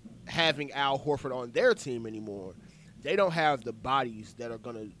without having Al Horford on their team anymore, they don't have the bodies that are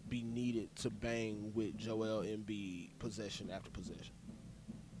going to be needed to bang with Joel Embiid possession after possession.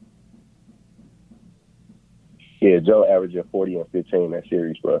 Yeah, Joe averaging 40 and 15 in that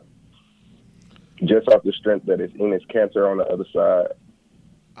series, bro. Just off the strength that it's Enes Kanter on the other side.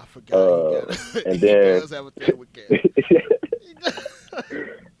 I forgot. And he then does have a thing with Kanter.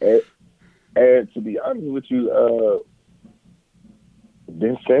 and to be honest with you,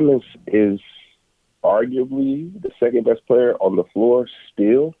 Ben Simmons is arguably the second best player on the floor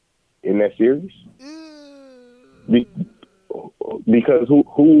still in that series. Because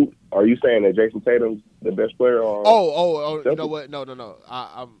who are you saying that Jason Tatum's the best player on? Oh! You know what? No.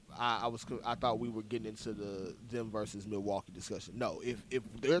 I thought we were getting into the them versus Milwaukee discussion. No, if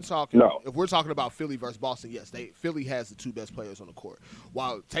we're talking about Philly versus Boston, yes, Philly has the two best players on the court.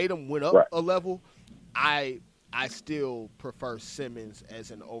 While Tatum went up a level, I still prefer Simmons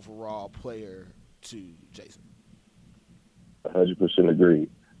as an overall player to Jason. 100% agreed.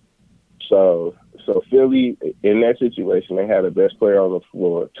 So Philly, in that situation, they had the best player on the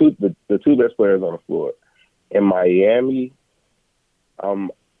floor, the two best players on the floor. In Miami,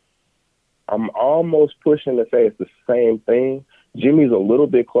 I'm almost pushing to say it's the same thing. Jimmy's a little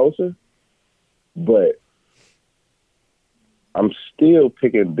bit closer, but I'm still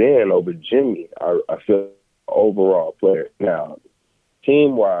picking Ben over Jimmy. I feel overall player. Now,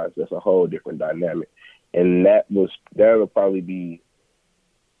 team-wise, that's a whole different dynamic. And that'll probably be,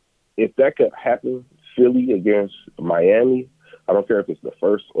 if that could happen, Philly against Miami, I don't care if it's the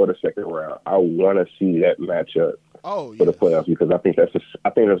first or the second round. I want to see that matchup for the playoffs because I think that's a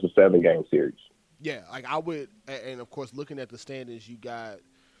 7-game series. Yeah, like I would, and of course, looking at the standings, you got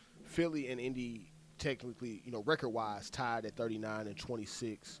Philly and Indy technically, record-wise, tied at 39 and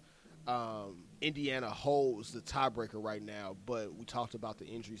 26. Indiana holds the tiebreaker right now, but we talked about the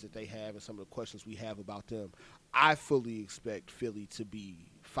injuries that they have and some of the questions we have about them. I fully expect Philly to be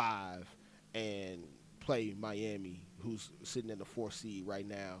 5 and play Miami, who's sitting in the 4th seed right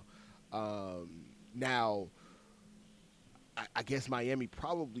now. Now, I guess Miami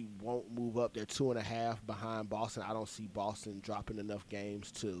probably won't move up. They're 2.5 behind Boston. I don't see Boston dropping enough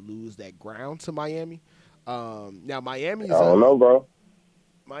games to lose that ground to Miami. Now, Miami's I don't know, bro.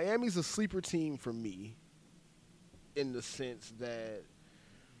 Miami's a sleeper team for me in the sense that,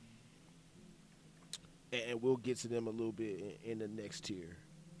 and we'll get to them a little bit in the next tier,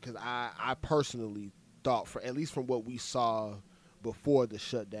 because I personally thought, at least from what we saw before the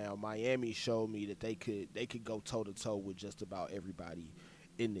shutdown, Miami showed me that they could go toe-to-toe with just about everybody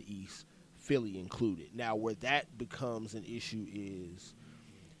in the East, Philly included. Now, where that becomes an issue is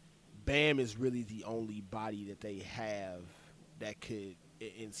Bam is really the only body that they have that could,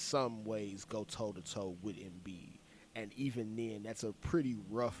 in some ways, go toe-to-toe with Embiid. And even then, that's a pretty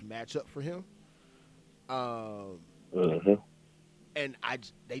rough matchup for him. And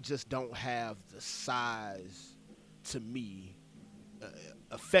they just don't have the size, to me,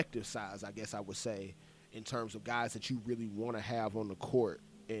 effective size, I guess I would say, in terms of guys that you really want to have on the court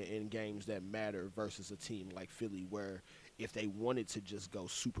in games that matter versus a team like Philly, where if they wanted to just go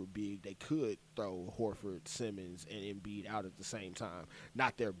super big, they could throw Horford, Simmons, and Embiid out at the same time.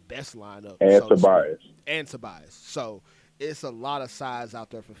 Not their best lineup. And Tobias. So it's a lot of size out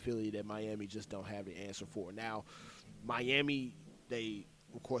there for Philly that Miami just don't have the answer for. Now, Miami, they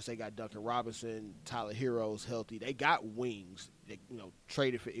got Duncan Robinson, Tyler Hero's healthy. They got wings. They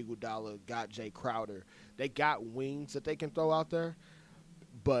traded for Iguodala, got Jay Crowder. They got wings that they can throw out there.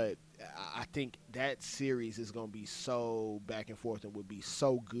 But I think that series is going to be so back and forth and would be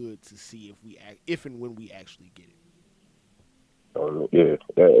so good to see if and when we actually get it. Yeah,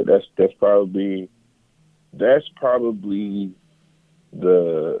 that's probably the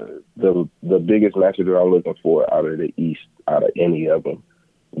biggest matchup that I'm looking for out of the East, out of any of them,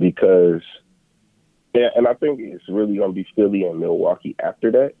 because and I think it's really going to be Philly and Milwaukee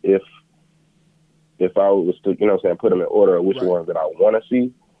after that. If I was to, put them in order of which ones that I want to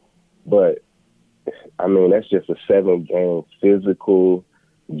see. But I mean, that's just a 7-game physical.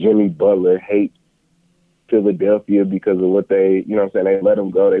 Jimmy Butler hates Philadelphia because of what they, you know what I'm saying, they let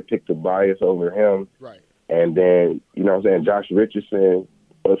him go. They picked Tobias over him. Right. And then, you know what I'm saying, Josh Richardson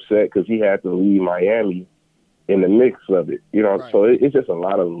upset because he had to leave Miami in the mix of it. You know, right. So it's just a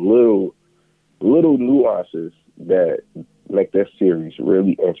lot of little nuances that make that series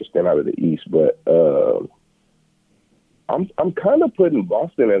really interesting out of the East. But I'm kind of putting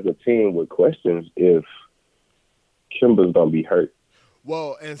Boston as a team with questions if Kemba's gonna be hurt.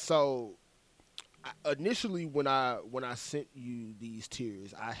 Well, and so initially when I sent you these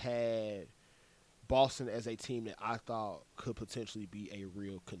tiers, I had Boston as a team that I thought could potentially be a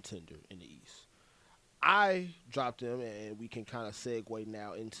real contender in the East. I dropped them, and we can kind of segue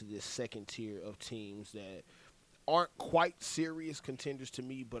now into this second tier of teams that aren't quite serious contenders to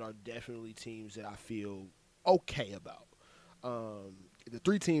me, but are definitely teams that I feel okay about. The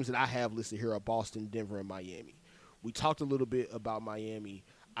 3 teams that I have listed here are Boston, Denver, and Miami. We talked a little bit about Miami.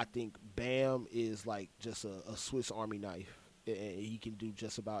 I think Bam is like just a Swiss Army knife, and he can do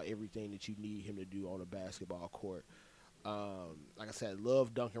just about everything that you need him to do on a basketball court. Like I said,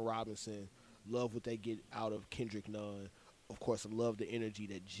 love Duncan Robinson. Love what they get out of Kendrick Nunn. Of course, I love the energy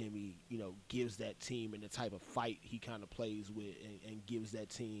that Jimmy, gives that team and the type of fight he kind of plays with and gives that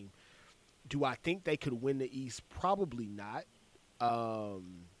team. Do I think they could win the East? Probably not,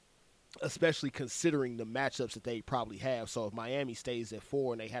 especially considering the matchups that they probably have. So if Miami stays at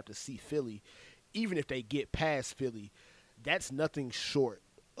 4 and they have to see Philly, even if they get past Philly, that's nothing short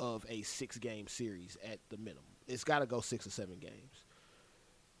of a 6-game series at the minimum. It's got to go 6 or 7 games.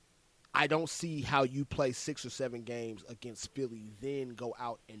 I don't see how you play 6 or 7 games against Philly, then go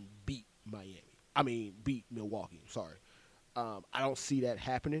out and beat Milwaukee. Sorry. I don't see that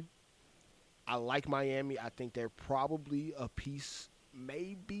happening. I like Miami. I think they're probably a piece,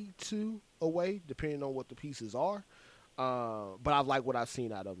 maybe 2 away, depending on what the pieces are. But I like what I've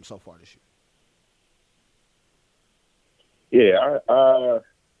seen out of them so far this year. Yeah,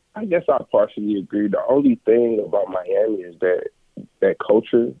 I guess I partially agree. The only thing about Miami is that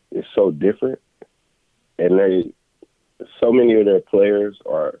culture is so different, and so many of their players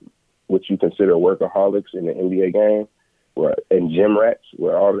are what you consider workaholics in the NBA game, and gym rats,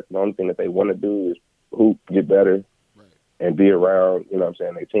 where the only thing that they want to do is hoop, get better, right, and be around,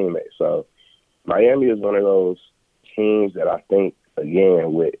 their teammates. So Miami is one of those teams that I think,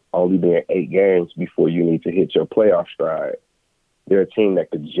 again, with only being 8 games before you need to hit your playoff stride, they're a team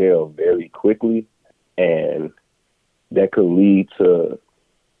that could gel very quickly, and that could lead to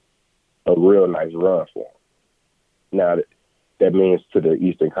a real nice run for them. Now, that means to the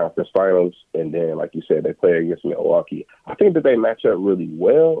Eastern Conference Finals, and then, like you said, they play against Milwaukee. I think that they match up really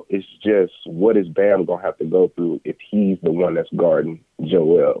well. It's just, what is Bam going to have to go through if he's the one that's guarding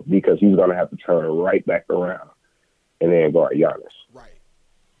Joel? Because he's going to have to turn right back around and then guard Giannis.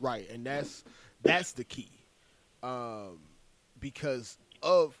 Right, and that's the key. Because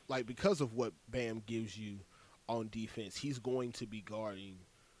of what Bam gives you on defense, he's going to be guarding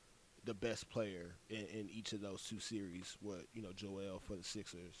the best player in each of those 2 series. Joel for the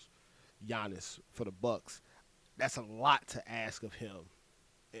Sixers, Giannis for the Bucks. That's a lot to ask of him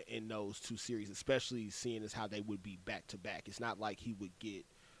in those 2 series, especially seeing as how they would be back to back. It's not like he would get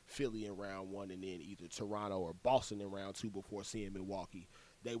Philly in round 1 and then either Toronto or Boston in round 2 before seeing Milwaukee.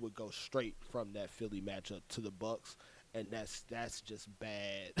 They would go straight from that Philly matchup to the Bucks. And that's just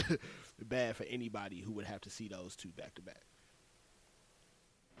bad for anybody who would have to see those 2 back to back.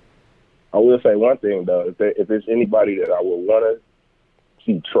 I will say one thing though: if there's anybody that I would want to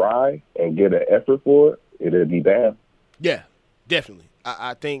see try and get an effort for, it'd be Bam. Yeah, definitely.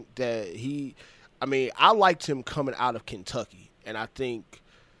 I think that I liked him coming out of Kentucky, and I think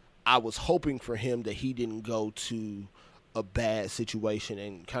I was hoping for him that he didn't go to a bad situation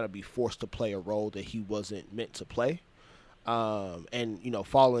and kind of be forced to play a role that he wasn't meant to play. And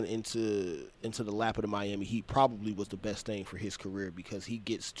falling into the lap of the Miami Heat probably was the best thing for his career, because he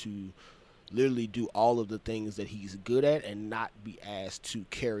gets to literally do all of the things that he's good at and not be asked to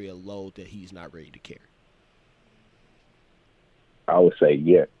carry a load that he's not ready to carry. I would say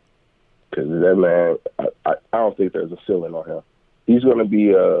yeah, because that man, I don't think there's a ceiling on him. He's going to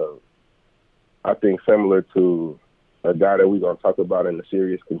be, I think, similar to a guy that we're going to talk about in the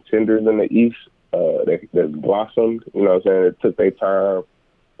serious contenders in the East. That's blossomed, it took their time,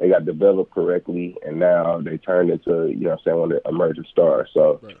 they got developed correctly, and now they turned into, one of the emerging stars.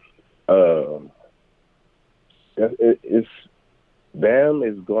 So, right. Bam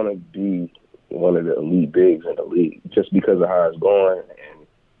is going to be one of the elite bigs in the league just because of how it's going and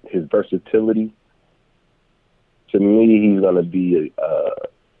his versatility. To me, he's going to be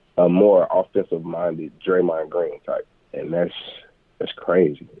a more offensive-minded Draymond Green type, and that's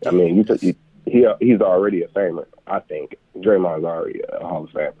crazy. I mean, he's already a famer. I think Draymond's already a Hall of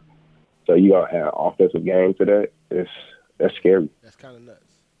Famer. So you gonna add offensive game to that? That's scary. That's kind of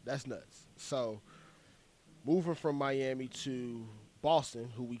nuts. That's nuts. So moving from Miami to Boston,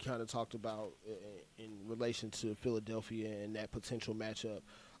 who we kind of talked about in relation to Philadelphia and that potential matchup.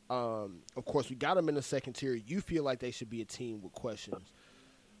 Of course, we got them in the second tier. You feel like they should be a team with questions.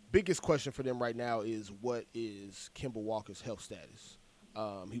 Biggest question for them right now is, what is Kemba Walker's health status?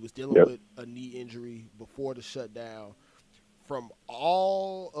 He was dealing with a knee injury before the shutdown. From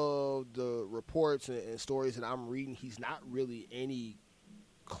all of the reports and stories that I'm reading, he's not really any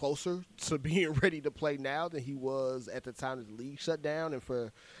closer to being ready to play now than he was at the time that the league shut down. And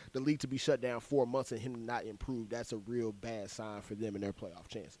for the league to be shut down 4 months and him to not improve, that's a real bad sign for them and their playoff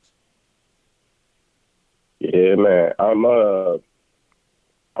chances. Yeah, man. I'm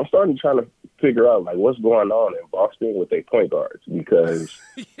starting to try to figure out like what's going on in Boston with their point guards, because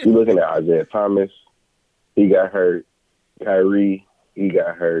you're looking at Isaiah Thomas, he got hurt. Kyrie, he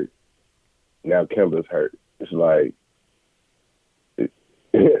got hurt. Now Kemba's hurt. It's like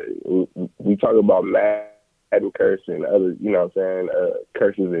we talk about Madden curse and other, you know what I'm saying,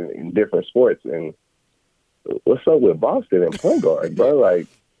 curses in different sports. And what's up with Boston and point guard, bro? Like,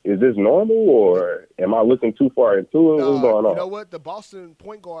 is this normal, or am I looking too far into it? What's going on? You know what? The Boston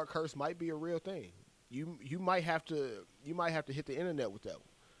point guard curse might be a real thing. You might have to hit the internet with that one.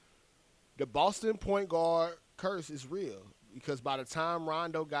 The Boston point guard curse is real, because by the time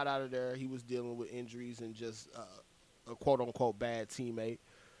Rondo got out of there, he was dealing with injuries and just a quote-unquote bad teammate.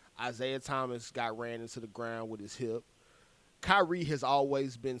 Isaiah Thomas got ran into the ground with his hip. Kyrie has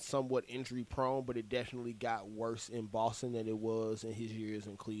always been somewhat injury-prone, but it definitely got worse in Boston than it was in his years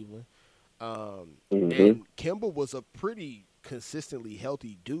in Cleveland. And Kemba was a pretty consistently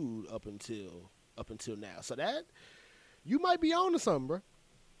healthy dude up until now. So that, you might be on to something, bro.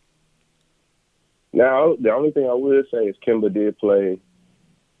 Now, the only thing I would say is Kemba did play.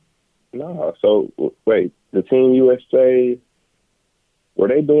 No, so wait, the Team USA, were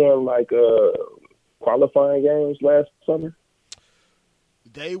they doing like qualifying games last summer?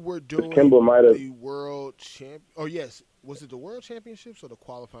 They were doing the world champ. Oh yes, was it the world championships or the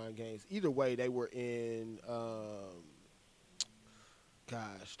qualifying games? Either way, they were in.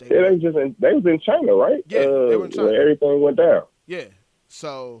 They was in China, right? Yeah, they were in China. Where everything went down. Yeah,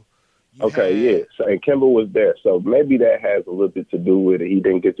 so. So and Kemba was there. So maybe that has a little bit to do with it. He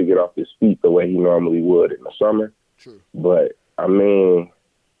didn't get to get off his feet the way he normally would in the summer. True. But, I mean,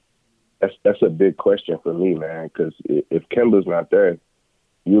 that's a big question for me, man, because if Kemba's not there,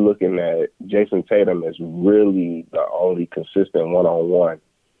 you're looking at Jason Tatum as really the only consistent one-on-one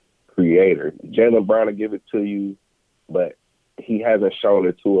creator. Jaylen Brown will give it to you, but he hasn't shown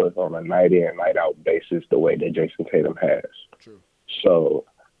it to us on a night-in, night-out basis the way that Jason Tatum has. True. So,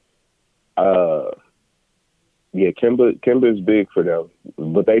 Kemba is big for them,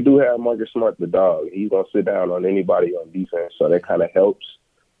 but they do have Marcus Smart, the dog. He's gonna sit down on anybody on defense, so that kind of helps.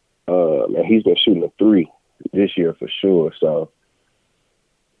 And he's been shooting a three this year for sure. So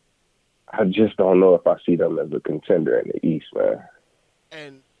I just don't know if I see them as a contender in the East, man.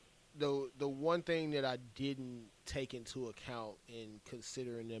 And the one thing that I didn't take into account in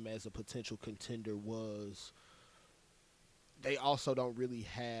considering them as a potential contender was they also don't really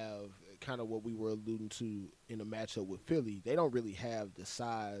have kind of what we were alluding to in a matchup with Philly. They don't really have the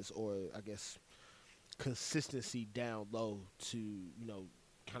size or, I guess, consistency down low to,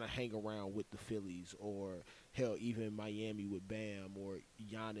 kind of hang around with the Phillies, or hell, even Miami with Bam, or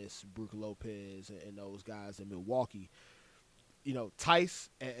Giannis, Brook Lopez, and those guys in Milwaukee.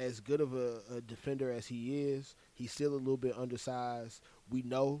 Tice, as good of a defender as he is, he's still a little bit undersized. We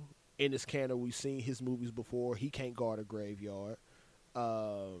know in this Canada, we've seen his movies before. He can't guard a graveyard.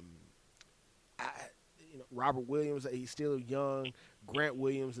 Robert Williams, he's still young. Grant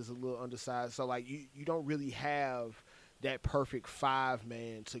Williams is a little undersized. So, you don't really have that perfect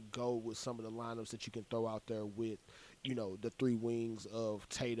five-man to go with some of the lineups that you can throw out there with, the three wings of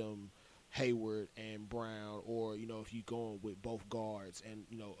Tatum, Hayward, and Brown, or, if you're going with both guards and,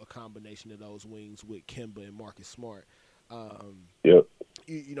 a combination of those wings with Kemba and Marcus Smart. Yep.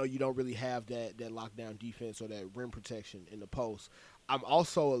 You don't really have that lockdown defense or that rim protection in the post. I'm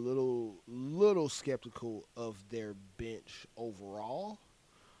also a little skeptical of their bench overall.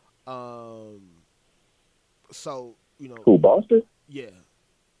 Who, Boston? Yeah.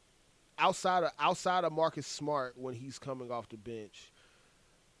 Outside of Marcus Smart, when he's coming off the bench,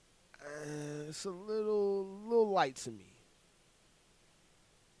 it's a little light to me.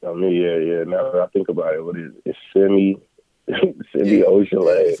 I mean, yeah. Now that I think about it, what is it? It's Semi, Cindy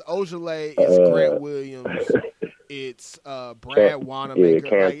Ojeleye. It's Ojeleye. It's Grant Williams. It's Brad Wanamaker.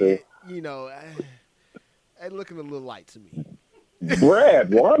 Cantor. It looking a little light to me.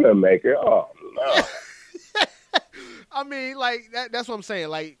 Brad Wanamaker. Oh no. I mean, like that's what I'm saying.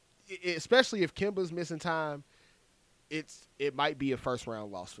 Like, especially if Kemba's missing time, it might be a first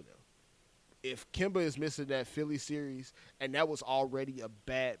round loss for them. If Kemba is missing that Philly series, and that was already a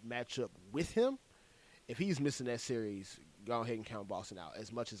bad matchup with him, if he's missing that series, go ahead and count Boston out.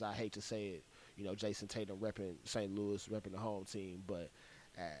 As much as I hate to say it, Jason Tatum repping St. Louis, repping the home team, but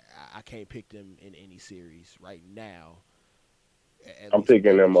I can't pick them in any series right now. I'm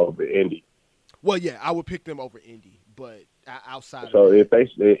picking them over Indy. Well, yeah, I would pick them over Indy, but outside. So of that,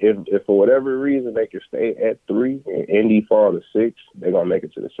 if for whatever reason they can stay at 3 and Indy fall to 6, they're gonna make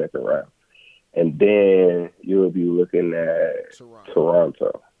it to the second round, and then you'll be looking at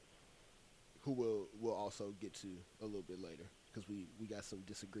Toronto, who we'll also get to a little bit later because we got some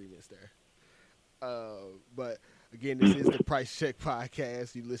disagreements there. But again, this is the Price Check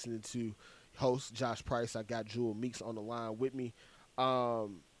Podcast. You're listening to host Josh Price. I got Jewel Meeks on the line with me.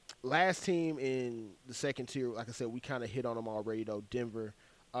 Last team in the second tier, like I said, we kind of hit on them already, though. Denver,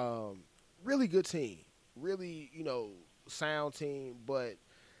 really good team, really, sound team, but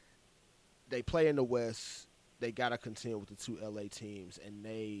they play in the West. They got to contend with the two LA teams, and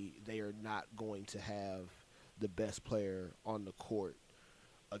they are not going to have the best player on the court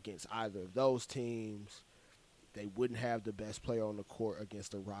against either of those teams. They wouldn't have the best player on the court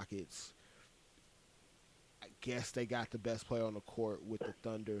against the Rockets. I guess they got the best player on the court with the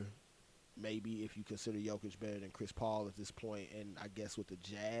Thunder, maybe if you consider Jokic better than Chris Paul at this point. And I guess with the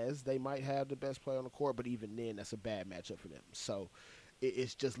Jazz, they might have the best player on the court, but even then, that's a bad matchup for them. So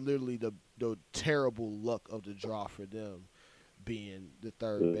it's just literally the terrible luck of the draw for them being the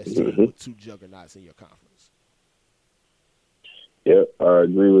third best team with two juggernauts in your conference. Yep, I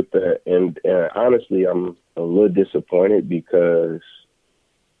agree with that. And honestly, I'm a little disappointed because –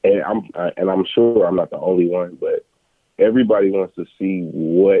 and I'm sure I'm not the only one, but everybody wants to see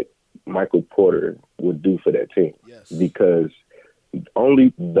what Michael Porter would do for that team. Yes. Because the only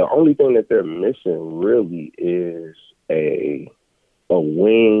thing that they're missing really is a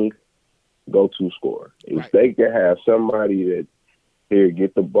wing go-to scorer. Right. If they can have somebody that, here,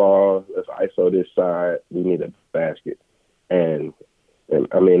 get the ball, let's ISO this side, we need a basket. And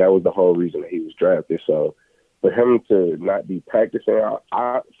I mean, that was the whole reason that he was drafted. So for him to not be practicing,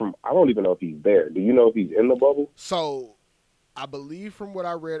 I don't even know if he's there. Do you know if he's in the bubble? So I believe from what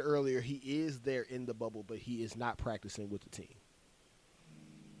I read earlier, he is there in the bubble, but he is not practicing with the team.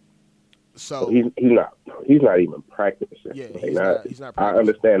 So he's not even practicing. Yeah, like he's not practicing. I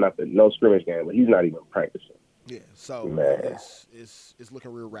understand no scrimmage game, but he's not even practicing. Yeah, so it's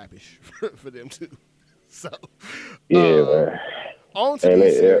looking real rappish for them too. So yeah, on to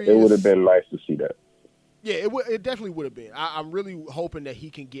the series. It would have been nice to see that. Yeah, it definitely would have been. I'm really hoping that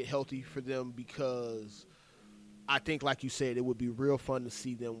he can get healthy for them because I think, like you said, it would be real fun to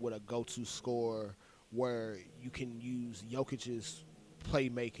see them with a go-to scorer where you can use Jokic's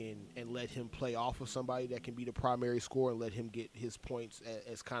playmaking and let him play off of somebody that can be the primary scorer and let him get his points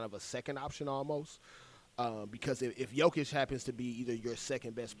as kind of a second option almost. Because if Jokic happens to be either your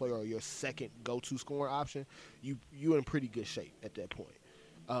second best player or your second go-to scoring option, you're in pretty good shape at that point.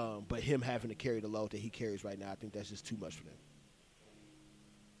 But him having to carry the load that he carries right now, I think that's just too much for them.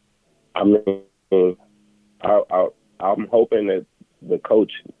 I mean, I'm hoping that the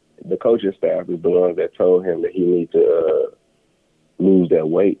coaching staff is the ones that told him that he needs to lose that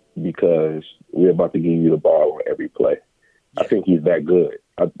weight because we're about to give you the ball on every play. Yeah. I think he's that good.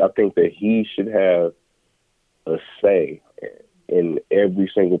 I think that he should have a say in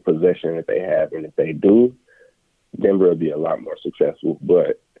every single possession that they have, and if they do, Denver will be a lot more successful.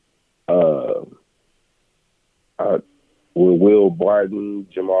 But with Will Barton,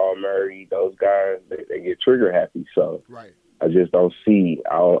 Jamal Murray, those guys, they get trigger happy. So right. I just don't see.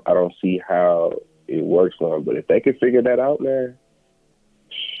 I don't see how it works for them. But if they can figure that out, man,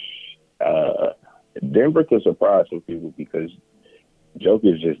 Denver can surprise some people because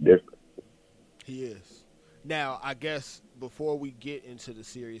Jokic is just different. He is. Now, I guess before we get into the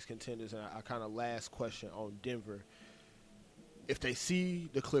series contenders, and I kind of last question on Denver, if they see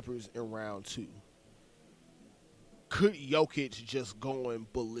the Clippers in round 2, could Jokic just going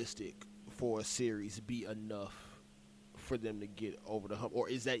ballistic for a series be enough for them to get over the hump? Or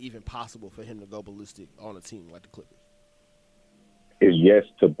is that even possible for him to go ballistic on a team like the Clippers? Is yes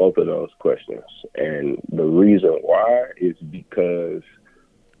to both of those questions. And the reason why is because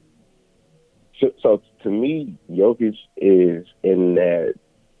so to me, Jokic is in that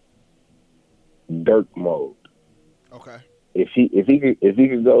Dirk mode. Okay. if he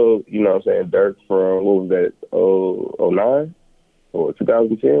could go, you know what I'm saying, Dirk from, what was that, 09 or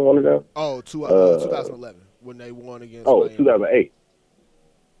 2010, one of them? 2011 when they won against Miami. 2008.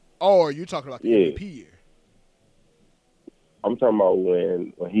 Oh, are you talking about the MVP year? I'm talking about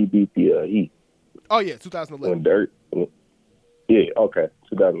when he beat the Heat. Oh yeah, 2011. When Dirk. Yeah, okay,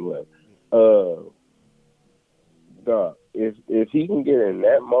 2011. If he can get in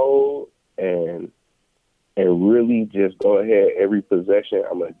that mode and really just go ahead every possession,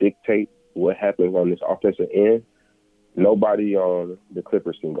 I'm gonna dictate what happens on this offensive end. Nobody on the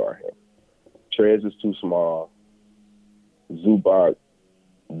Clippers can guard him. Trez is too small. Zubac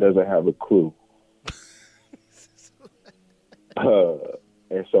doesn't have a clue.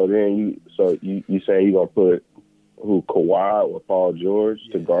 And so then you saying you're gonna put Kawhi or Paul George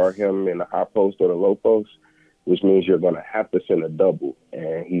to guard him in the high post or the low post, which means you're gonna have to send a double,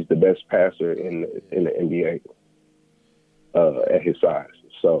 and he's the best passer in the NBA at his size.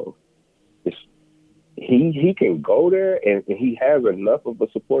 So he can go there, and he has enough of a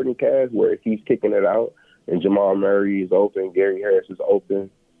supporting cast where if he's kicking it out and Jamal Murray is open, Gary Harris is open,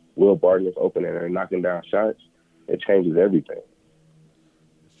 Will Barton is open, and they're knocking down shots, it changes everything.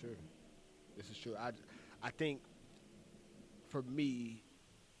 This is true. I think for me,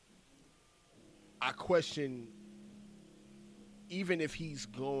 I question even if he's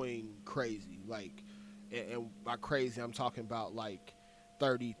going crazy, like, and by crazy I'm talking about like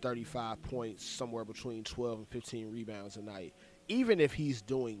 30, 35 points, somewhere between 12 and 15 rebounds a night. Even if he's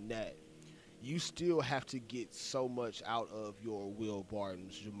doing that, you still have to get so much out of your Will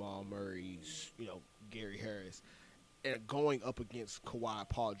Bartons, Jamal Murray's, Gary Harris. And going up against Kawhi,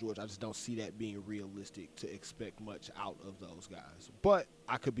 Paul George, I just don't see that being realistic to expect much out of those guys. But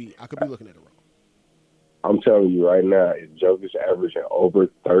I could be looking at it wrong. I'm telling you right now, if Jokic averaging over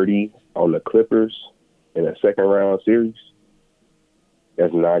 30 on the Clippers in a second-round series,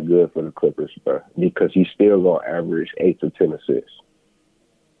 that's not good for the Clippers, bro, because he's still going to average 8 to 10 assists.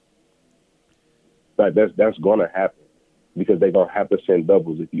 Like, that's going to happen because they're going to have to send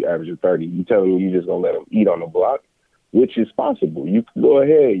doubles if you average a 30. You telling me you just going to let them eat on the block, which is possible. You can go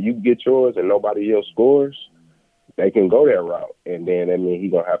ahead, you get yours, and nobody else scores. They can go that route, and then that means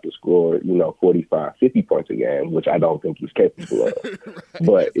he's going to have to score, 45, 50 points a game, which I don't think he's capable of. Right.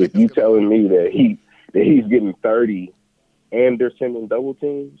 But if you telling me that he's getting 30 and they're sending double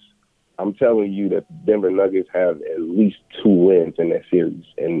teams, I'm telling you that Denver Nuggets have at least 2 wins in that series,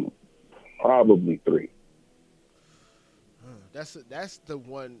 and probably 3. That's the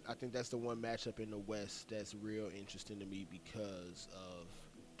one. I think that's the one matchup in the West that's real interesting to me because of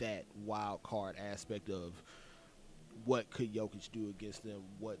that wild card aspect of what could Jokic do against them.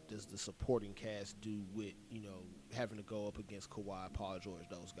 What does the supporting cast do with having to go up against Kawhi, Paul George,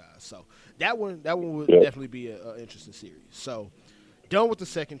 those guys? So that one would definitely be an interesting series. So done with the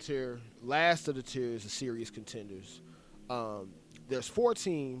second tier. Last of the tiers, the serious contenders. There's 4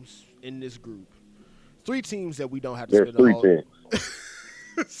 teams in this group. 3 teams that we don't have to spend a whole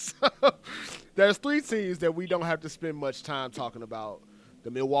So there's 3 teams that we don't have to spend much time talking about.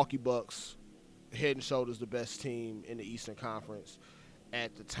 The Milwaukee Bucks, head and shoulders the best team in the Eastern Conference.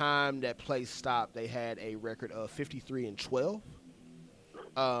 At the time that play stopped, they had a record of 53-12.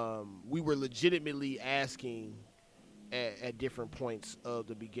 We were legitimately asking at different points of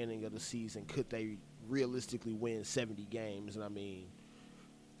the beginning of the season, could they realistically win 70 games? And I mean,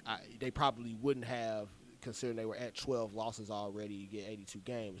 they probably wouldn't have, considering they were at 12 losses already to get 82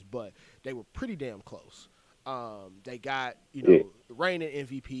 games, but they were pretty damn close. They got, reigning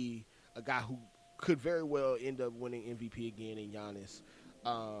MVP, a guy who could very well end up winning MVP again in Giannis.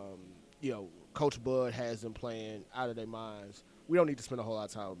 Coach Bud has them playing out of their minds. We don't need to spend a whole lot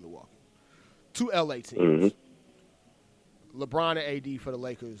of time with Milwaukee. 2 LA teams. Mm-hmm. LeBron and AD for the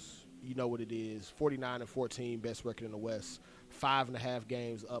Lakers, you know what it is. 49-14, best record in the West. 5.5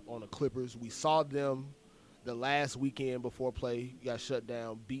 games up on the Clippers. We saw them the last weekend before play got shut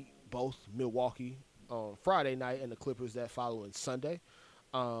down, beat both Milwaukee on Friday night and the Clippers that following Sunday.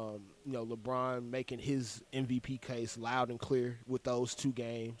 LeBron making his MVP case loud and clear with those 2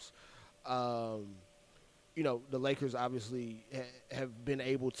 games. The Lakers obviously have been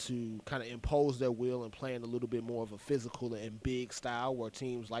able to kind of impose their will and playing a little bit more of a physical and big style where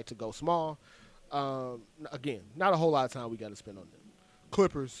teams like to go small. Again, not a whole lot of time we got to spend on them.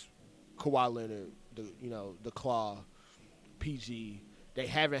 Clippers, Kawhi Leonard, the Claw, PG. They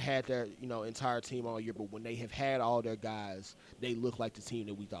haven't had their entire team all year, but when they have had all their guys, they look like the team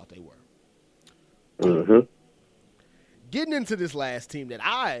that we thought they were. Mm-hmm. Getting into this last team that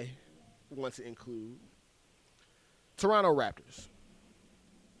I want to include, Toronto Raptors.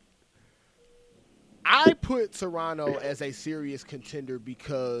 I put Toronto as a serious contender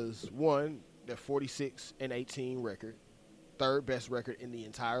because, one, they're 46-18 record, third best record in the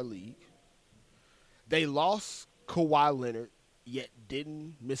entire league. They lost Kawhi Leonard, yet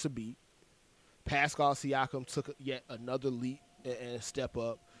didn't miss a beat. Pascal Siakam took yet another leap and a step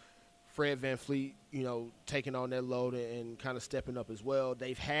up. Fred VanVleet, taking on that load and kind of stepping up as well.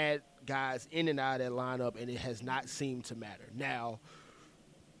 They've had guys in and out of that lineup, and it has not seemed to matter. Now,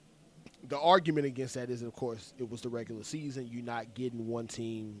 the argument against that is, of course, it was the regular season. You're not getting one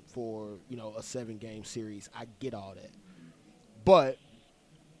team for, a 7-game series. I get all that. But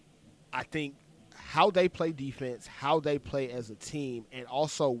I think how they play defense, how they play as a team, and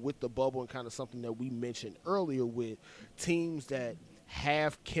also with the bubble and kind of something that we mentioned earlier with teams that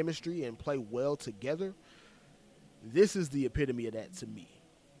have chemistry and play well together, this is the epitome of that to me.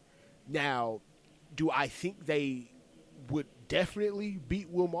 Now, do I think they would definitely beat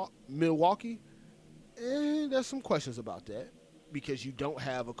Milwaukee? There's some questions about that because you don't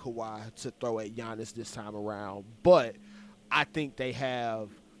have a Kawhi to throw at Giannis this time around. But I think they have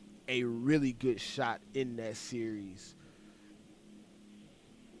a really good shot in that series.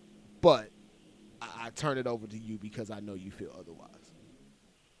 But I turn it over to you because I know you feel otherwise.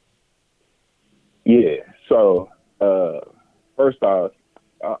 Yeah. So, first off,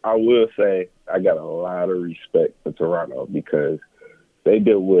 I will say I got a lot of respect for Toronto because they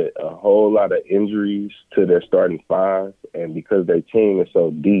deal with a whole lot of injuries to their starting five, and because their team is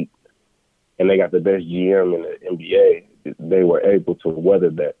so deep and they got the best GM in the NBA, they were able to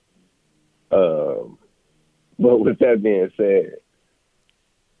weather that. But with that being said,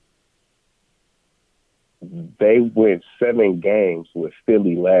 they went 7 games with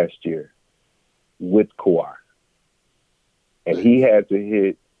Philly last year with Kawhi. And he had to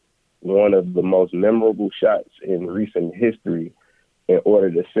hit one of the most memorable shots in recent history in order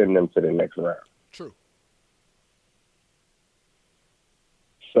to send them to the next round. True.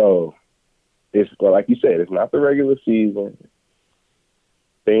 So, it's like you said, it's not the regular season.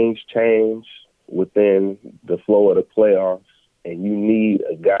 Things change within the flow of the playoffs, and you need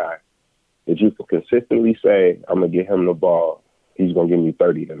a guy that you can consistently say, I'm going to get him the ball. He's going to give me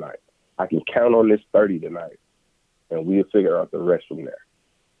 30 tonight. I can count on this 30 tonight, and we'll figure out the rest from there.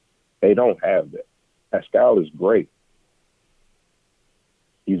 They don't have that. Pascal is great.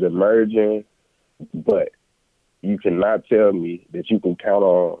 He's emerging, but you cannot tell me that you can count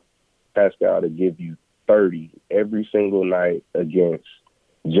on Pascal to give you 30 every single night against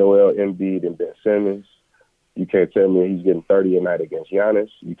Joel Embiid and Ben Simmons. You can't tell me he's getting 30 a night against Giannis.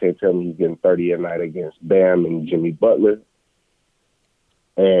 You can't tell me he's getting 30 a night against Bam and Jimmy Butler.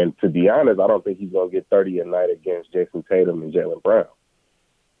 And to be honest, I don't think he's going to get 30 a night against Jason Tatum and Jaylen Brown.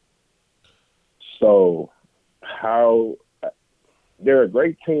 So they're a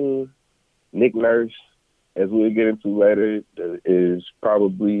great team. Nick Nurse, as we'll get into later, is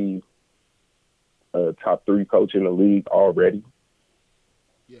probably a top 3 coach in the league already.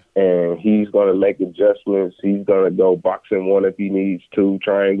 Yeah. And he's going to make adjustments. He's going to go boxing 1 if he needs to,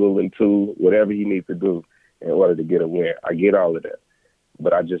 triangle and 2, whatever he needs to do in order to get a win. I get all of that.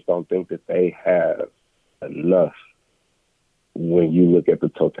 But I just don't think that they have enough when you look at the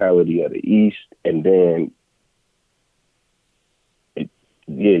of the East, and then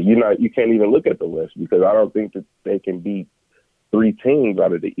you can't even look at the West because I don't think that they can beat 3 teams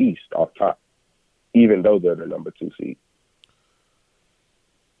out of the East off top, even though they're the number 2 seed.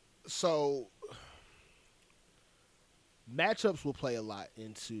 So matchups will play a lot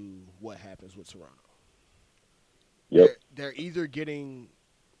into what happens with Toronto. Yep. They're either getting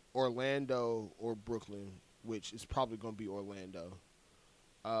Orlando or Brooklyn, which is probably going to be Orlando.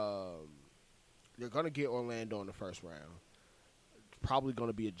 They're going to get Orlando in the first round. Probably going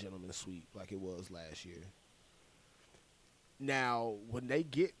to be a gentleman's sweep like it was last year. Now, when they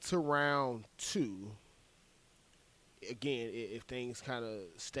get to round 2, again, if things kind of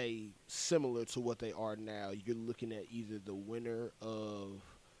stay similar to what they are now, you're looking at either the winner of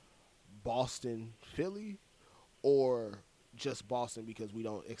Boston-Philly or just Boston because we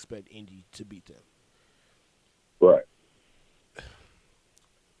don't expect Indy to beat them. Right.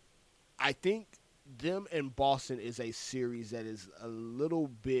 I think them and Boston is a series that is a little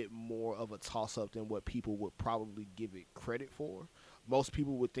bit more of a toss-up than what people would probably give it credit for. Most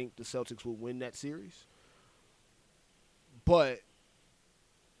people would think the Celtics would win that series. But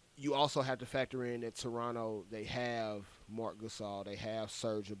you also have to factor in that Toronto, they have Marc Gasol, they have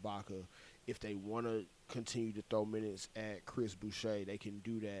Serge Ibaka. If they want to continue to throw minutes at Chris Boucher, they can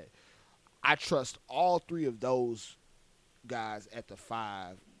do that. I trust all 3 of those guys at the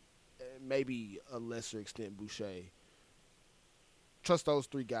 5, maybe a lesser extent Boucher, trust those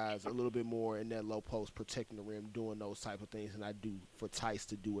three guys a little bit more in that low post, protecting the rim, doing those type of things than I do for Tice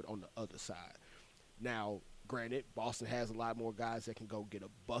to do it on the other side. Now, granted, Boston has a lot more guys that can go get a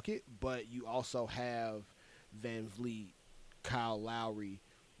bucket, but you also have Van Vliet, Kyle Lowry,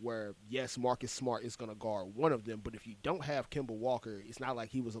 where, yes, Marcus Smart is going to guard one of them, but if you don't have Kemba Walker, it's not like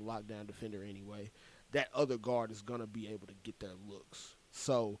he was a lockdown defender anyway. That other guard is going to be able to get their looks.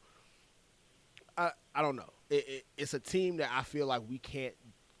 So, I don't know. It's a team that I feel like we can't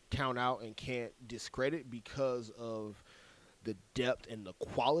count out and can't discredit because of the depth and the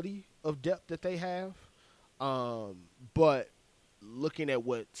quality of depth that they have. But looking at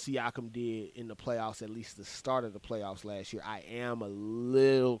what Siakam did in the playoffs, at least the start of the playoffs last year, I am a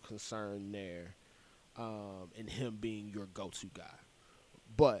little concerned there in him being your go-to guy.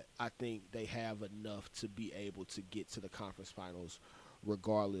 But I think they have enough to be able to get to the conference finals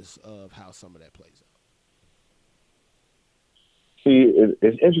regardless of how some of that plays out. See,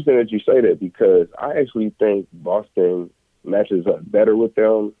 it's interesting that you say that because I actually think Boston matches up better with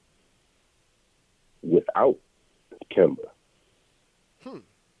them without Kemba.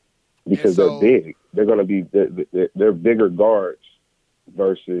 Because they're big. They're going to be they're bigger guards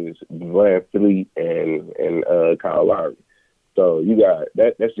versus Van Fleet and Kyle Lowry. So you got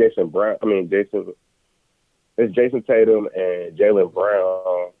that's Jason Brown. It's Jason Tatum and Jaylen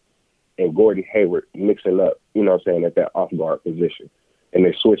Brown and Gordon Hayward mixing up, you know what I'm saying, at that off guard position. And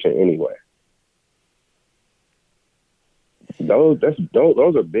they're switching anyway. Those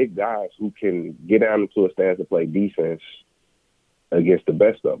are big guys who can get down into a stance to play defense against the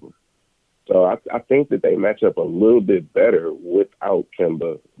best of them. So I think that they match up a little bit better without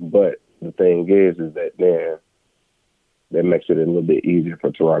Kemba. But the thing is that then that makes it a little bit easier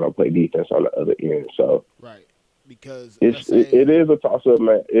for Toronto to play defense on the other end. So right, because it is a toss-up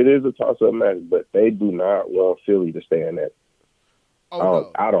match. It is a toss-up match, but they do not want Philly to stay in that.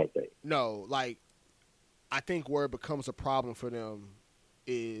 No. I don't think. No, like I think where it becomes a problem for them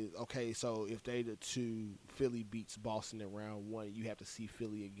is, okay, so if they the two, Philly beats Boston in round one, you have to see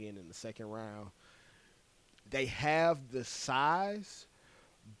Philly again in the second round. They have the size,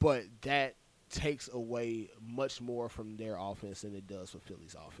 but that takes away much more from their offense than it does for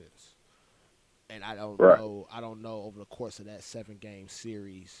Philly's offense. And I don't know over the course of that 7-game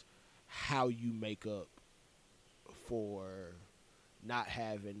series how you make up for not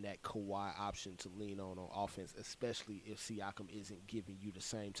having that Kawhi option to lean on offense, especially if Siakam isn't giving you the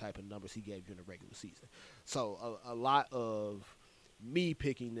same type of numbers he gave you in the regular season. So a lot of me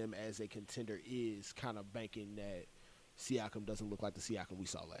picking them as a contender is kind of banking that Siakam doesn't look like the Siakam we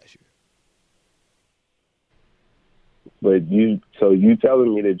saw last year. But you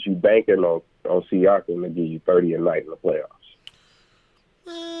telling me that you banking on Siakam to give you 30 a night in the playoffs?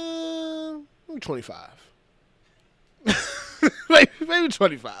 25. maybe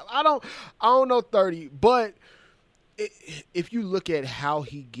 25. I don't know 30, but if you look at how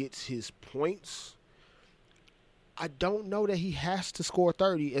he gets his points, I don't know that he has to score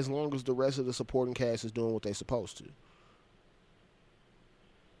 30 as long as the rest of the supporting cast is doing what they're supposed to.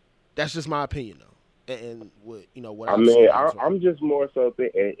 That's just my opinion, though. And what I'm just more so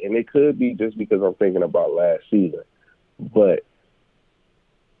thinking, and it could be just because I'm thinking about last season, but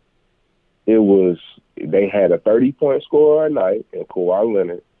they had a 30-point scorer a night in Kawhi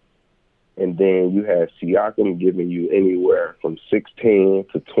Leonard, and then you had Siakam giving you anywhere from 16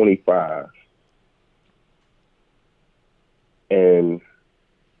 to 25. And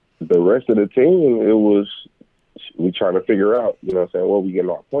the rest of the team, we trying to figure out, you know what I'm saying, where we getting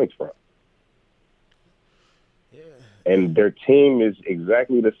our points from. Yeah. And their team is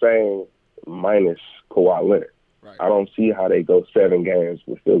exactly the same minus Kawhi Leonard. Right. I don't see how they go 7 games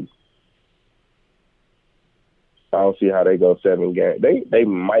with Philly. I don't see how they go 7 games. They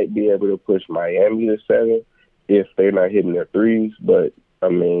might be able to push Miami to 7 if they're not hitting their threes, but I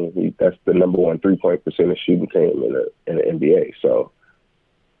mean that's the number 1 3-point percentage shooting team in the NBA. So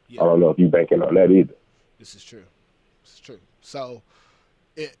yeah. I don't know if you're banking on that either. This is true. So,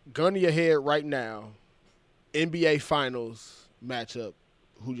 gun to your head right now, NBA Finals matchup.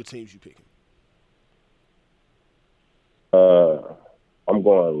 Who your teams you picking? I'm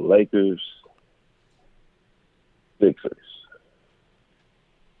going Lakers. Sixers.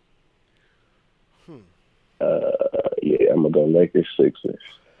 Yeah, I'm gonna go Lakers, Sixers.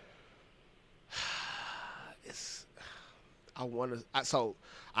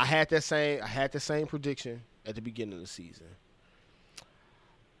 I had the same prediction at the beginning of the season.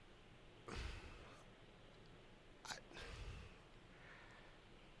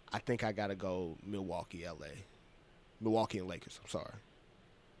 I think I gotta go Milwaukee and Lakers. I'm sorry.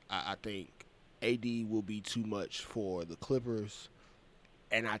 I think AD will be too much for the Clippers.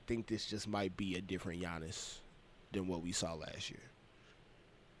 And I think this just might be a different Giannis than what we saw last year.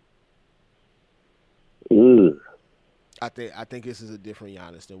 I think this is a different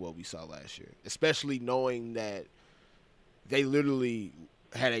Giannis than what we saw last year, especially knowing that they literally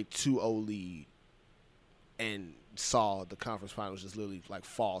had a 2-0 lead and saw the conference finals just literally like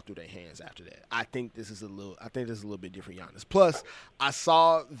fall through their hands after that. I think this is a little bit different Giannis. Plus, I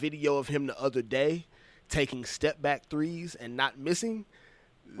saw video of him the other day taking step back threes and not missing.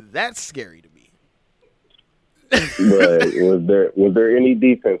 That's scary to me. But was there any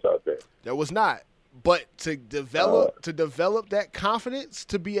defense out there? There was not. But to develop that confidence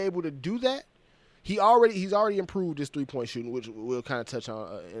to be able to do that, he's already improved his 3-point shooting, which we'll kind of touch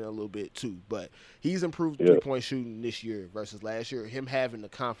on in a little bit too. But he's improved 3-point shooting this year versus last year. Him having the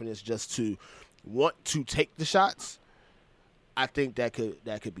confidence just to want to take the shots, I think that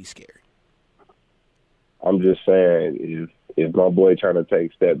could be scary. I'm just saying, if my boy trying to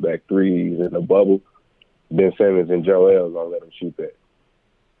take step back threes in the bubble, Ben Simmons and Joel gonna let him shoot that.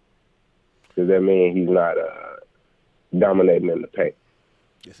 Does that mean he's not dominating in the paint?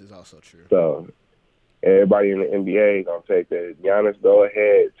 This is also true. So everybody in the NBA gonna take that. Giannis, go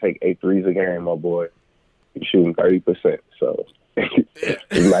ahead, take 8 threes a game, my boy. You're shooting 30%, so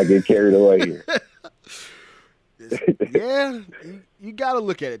you might get carried away here. Yeah, you got to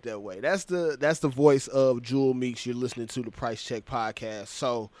look at it that way. That's the voice of Jewel Meeks. You're listening to the Price Check Podcast.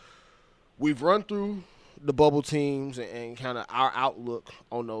 So we've run through the bubble teams and kind of our outlook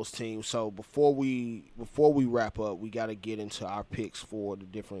on those teams. So before we wrap up, we got to get into our picks for the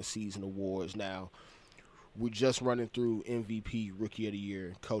different season awards. Now, we're just running through MVP, Rookie of the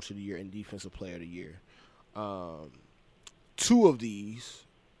Year, Coach of the Year, and Defensive Player of the Year. 2 of these,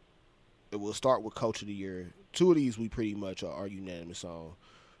 it will start with Coach of the Year. 2 of these we pretty much are unanimous on.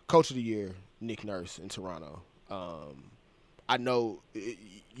 Coach of the Year, Nick Nurse in Toronto. I know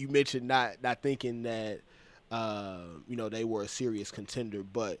you mentioned not thinking that they were a serious contender,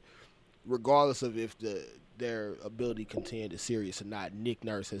 but regardless of if their ability to contend is serious or not, Nick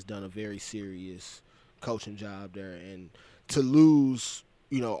Nurse has done a very serious coaching job there, and to lose,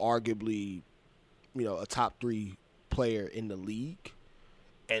 arguably, a top 3 player in the league,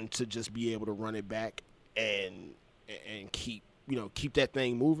 and to just be able to run it back and keep that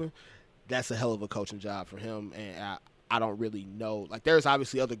thing moving, that's a hell of a coaching job for him. And I don't really know. Like, there's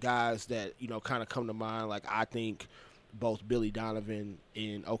obviously other guys that, kind of come to mind. Like, I think both Billy Donovan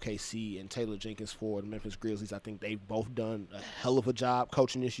in OKC and Taylor Jenkins for the Memphis Grizzlies, I think they've both done a hell of a job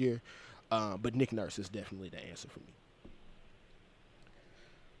coaching this year. But Nick Nurse is definitely the answer for me.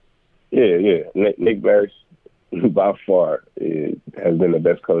 Yeah. Nick Nurse, by far, has been the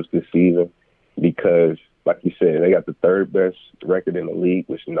best coach this season because, like you said, they got the 3rd best record in the league,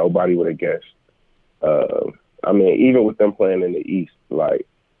 which nobody would have guessed. Even with them playing in the East, like,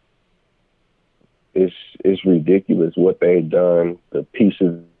 it's ridiculous what they've done. The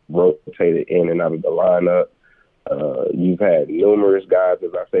pieces rotated in and out of the lineup. You've had numerous guys,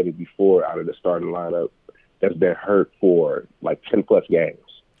 as I stated before, out of the starting lineup that's been hurt for like 10+ games.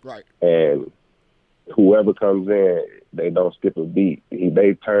 Right. And whoever comes in, they don't skip a beat.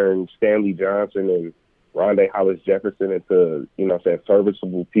 They turned Stanley Johnson and Rondé Hollis-Jefferson into,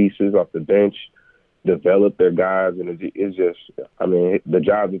 serviceable pieces off the bench, develop their guys, and it's just, the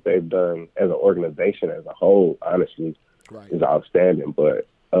job that they've done as an organization as a whole, honestly, is outstanding. But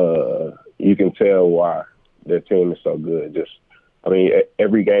you can tell why their team is so good.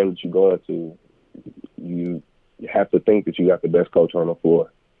 Every game that you go into, you have to think that you got the best coach on the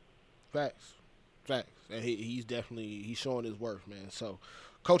floor. Facts. And he's showing his worth, man. So,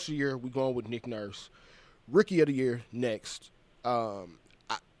 Coach of the Year, we're going with Nick Nurse. Rookie of the Year next. Young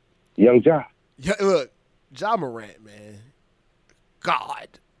Ja. Yeah, look, Ja Morant, man. God.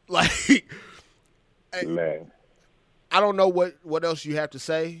 Like, man. I don't know what else you have to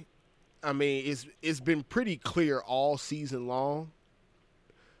say. It's been pretty clear all season long.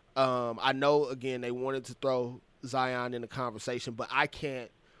 I know, again, they wanted to throw Zion in the conversation, but I can't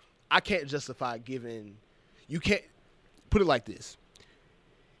justify giving – you can't – put it like this.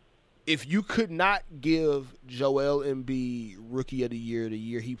 If you could not give Joel Embiid Rookie of the Year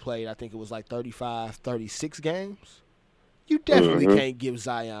he played, I think it was like 35, 36 games, you definitely can't give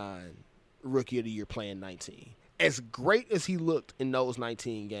Zion Rookie of the Year playing 19. As great as he looked in those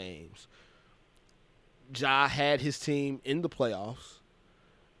 19 games, Ja had his team in the playoffs,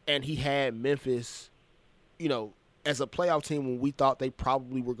 and he had Memphis, as a playoff team when we thought they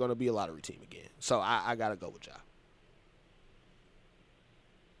probably were going to be a lottery team again. So I got to go with Ja.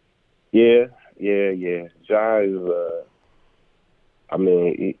 Yeah. Ja is,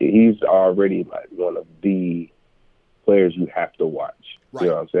 he's already like one of the players you have to watch. Right. You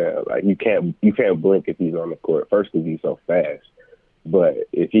know what I'm saying? Like you can't blink if he's on the court. First, because he's so fast, but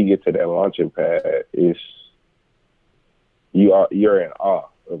if he gets to that launching pad, you're in awe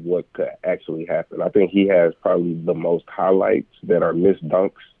of what could actually happen. I think he has probably the most highlights that are missed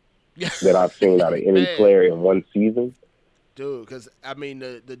dunks that I've seen out of any player in one season. Dude, because I mean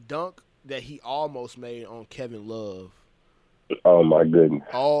the dunk that he almost made on Kevin Love. Oh my goodness!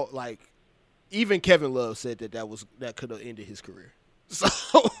 Even Kevin Love said that could have ended his career.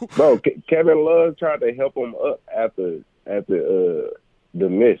 So, bro, Kevin Love tried to help him up after the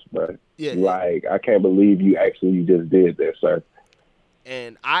miss, bro. Yeah, like I can't believe you actually just did that, sir.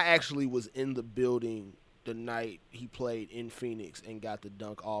 And I actually was in the building the night he played in Phoenix and got the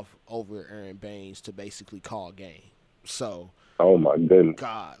dunk off over Aaron Baines to basically call game. So, oh my goodness,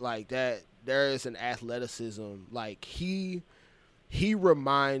 God, like that. There is an athleticism. Like he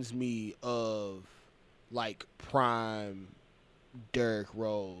reminds me of like prime Derrick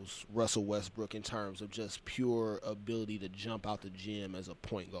Rose, Russell Westbrook in terms of just pure ability to jump out the gym as a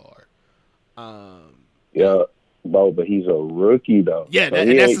point guard. Yeah, bro, but he's a rookie though. Yeah, so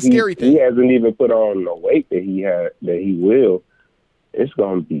and that's the scary thing. He hasn't even put on the weight that he will. It's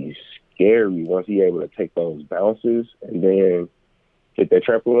gonna be scary once he's able to take those bounces and then hit that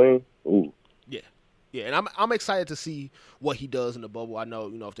trampoline. Ooh. Yeah, and I'm excited to see what he does in the bubble. I know,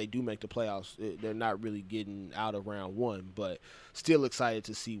 if they do make the playoffs, they're not really getting out of round one, but still excited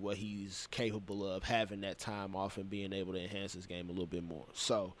to see what he's capable of, having that time off and being able to enhance his game a little bit more.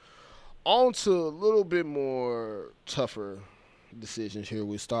 So, on to a little bit more tougher decisions here.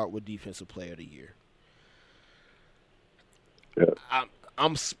 We'll start with Defensive Player of the Year. Yeah.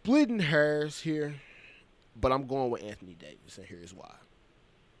 I'm splitting hairs here, but I'm going with Anthony Davis, and here's why.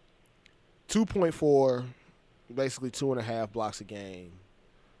 2.4, basically 2.5 blocks a game,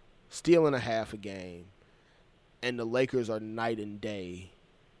 stealing a half a game, and the Lakers are night and day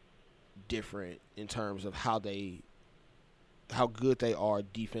different in terms of how good they are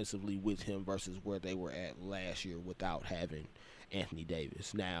defensively with him versus where they were at last year without having Anthony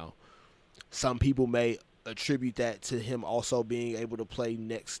Davis. Now, some people may attribute that to him also being able to play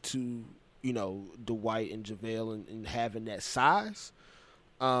next to, Dwight and JaVale and having that size.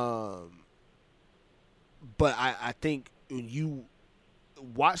 But I think when you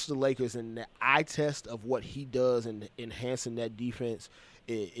watch the Lakers and the eye test of what he does in enhancing that defense,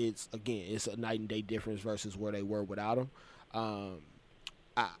 it's a night and day difference versus where they were without him. I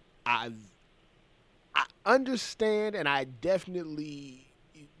understand, and I definitely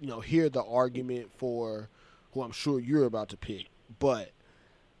hear the argument for who I'm sure you're about to pick, but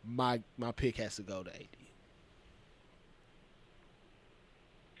my pick has to go to AD.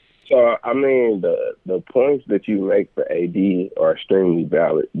 So, I mean, the points that you make for AD are extremely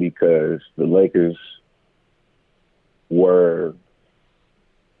valid because the Lakers were,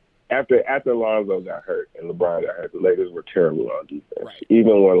 after Lonzo got hurt and LeBron got hurt, the Lakers were terrible on defense. Right.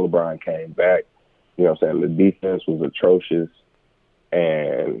 Even when LeBron came back, the defense was atrocious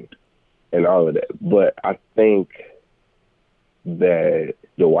and all of that. But I think that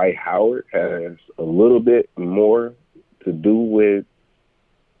Dwight Howard has a little bit more to do with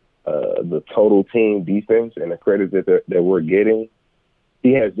the total team defense and the credit that we're getting.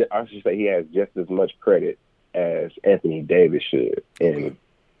 He has just as much credit as Anthony Davis should in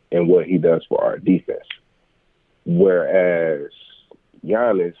what he does for our defense. Whereas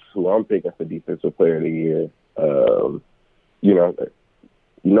Giannis, who I'm picking for Defensive Player of the Year, I'm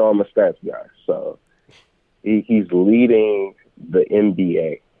a stats guy, so he's leading the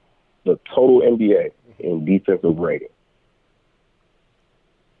NBA, the total NBA in defensive rating.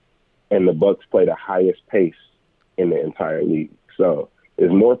 And the Bucks play the highest pace in the entire league. So there's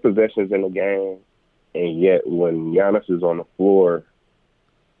more possessions in the game, and yet when Giannis is on the floor,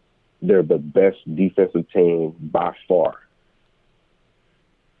 they're the best defensive team by far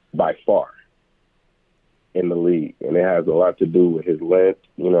in the league. And it has a lot to do with his length,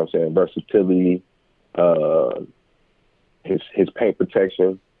 versatility, his paint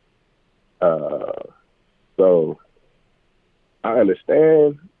protection. So I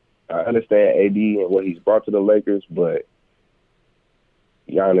understand AD and what he's brought to the Lakers, but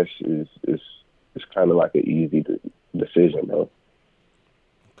Giannis is kind of like an easy decision, though.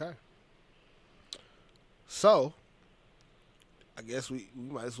 Okay. So, I guess we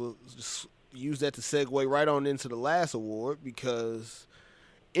might as well just use that to segue right on into the last award, because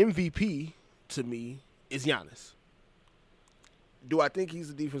MVP, to me, is Giannis. Do I think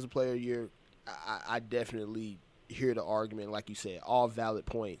he's the Defensive Player of the Year? I definitely hear the argument, like you said, all valid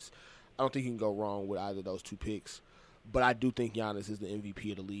points. I don't think you can go wrong with either of those two picks, but I do think Giannis is the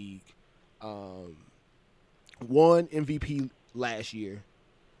MVP of the league. One MVP last year,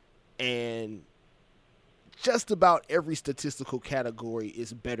 and just about every statistical category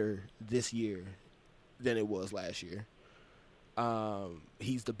is better this year than it was last year.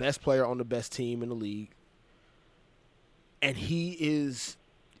 He's the best player on the best team in the league, and he's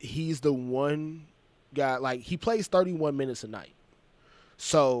the one guy, like, he plays 31 minutes a night.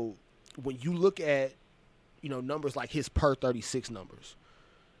 So when you look at, numbers like his per 36 numbers,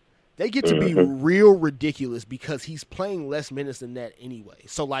 they get to be real ridiculous because he's playing less minutes than that anyway.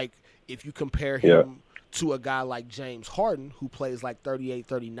 So, like, if you compare him to a guy like James Harden, who plays like 38,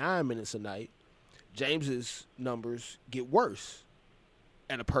 39 minutes a night, James's numbers get worse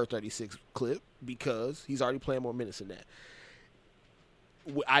at a per 36 clip because he's already playing more minutes than that.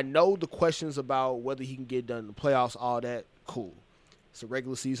 I know the questions about whether he can get done in the playoffs, all that, cool. It's a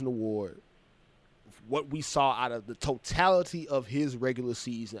regular season award. What we saw out of the totality of his regular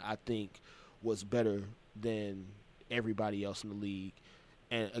season, I think, was better than everybody else in the league.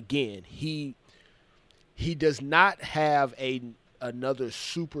 And again, he does not have another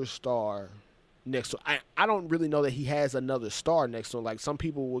superstar next to him. I don't really know that he has another star next to him. Like, some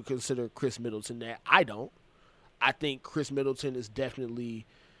people would consider Chris Middleton that. I don't. I think Chris Middleton is definitely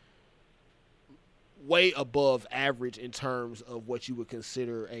way above average in terms of what you would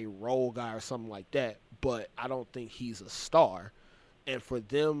consider a role guy or something like that, but I don't think he's a star. And for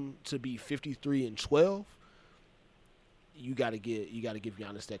them to be 53-12, you got to give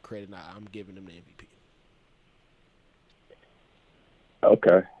Giannis that credit, and I'm giving him the MVP.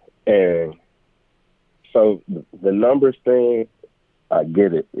 Okay. And so the numbers thing, I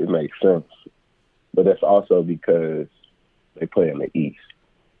get it. It makes sense. But that's also because they play in the East.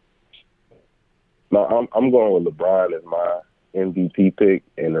 Now, I'm going with LeBron as my MVP pick,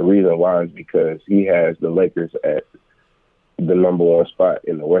 and the reason why is because he has the Lakers at the number one spot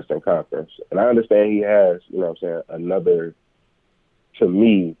in the Western Conference. And I understand he has, another, to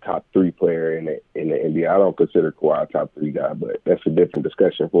me, top three player in the NBA. I don't consider Kawhi a top three guy, but that's a different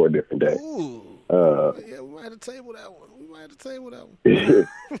discussion for a different day. Ooh. Yeah, we might have to table that one.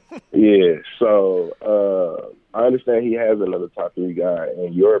 Yeah, so I understand he has another top three guy,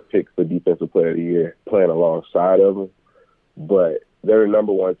 and your pick for Defensive Player of the Year playing alongside of him, but they're the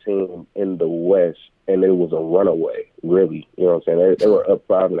number one team in the West, and it was a runaway, really. You know what I'm saying? They were up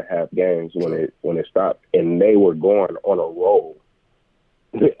 5.5 games when it stopped, and they were going on a roll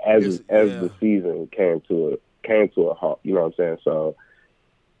as the season came to a halt. You know what I'm saying? So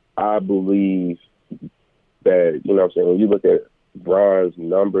I believe that, you know what I'm saying, when you look at Bron's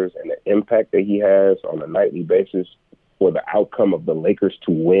numbers and the impact that he has on a nightly basis for the outcome of the Lakers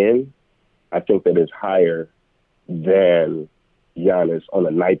to win, I think that is higher than Giannis on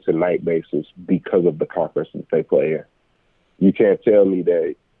a night-to-night basis because of the conference that they play in. You can't tell me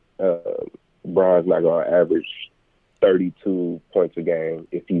that Bron's not going to average 32 points a game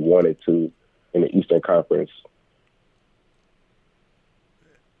if he wanted to in the Eastern Conference.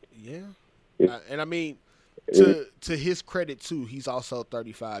 Yeah. And I mean, to his credit, too, he's also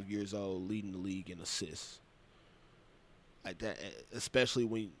 35 years old, leading the league in assists. Like that, especially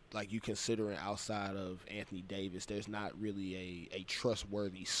when, like, you considering outside of Anthony Davis, there's not really a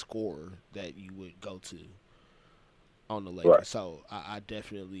trustworthy scorer that you would go to on the Lakers. Right. So I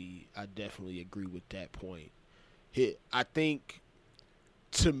definitely agree with that point. I think,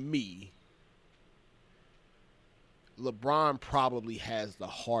 to me, LeBron probably has the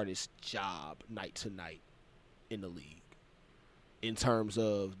hardest job night to night in the league in terms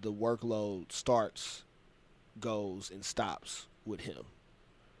of the workload starts, goes, and stops with him.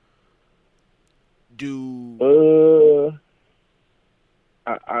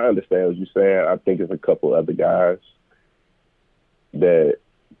 I understand what you're saying. I think there's a couple other guys that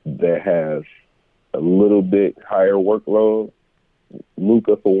have a little bit higher workload.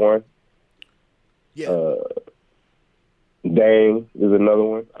 Luka, for one. Yeah. Dame is another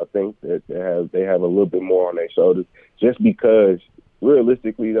one. I think that they have a little bit more on their shoulders, just because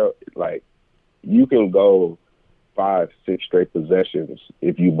realistically, though, like, you can go 5-6 straight possessions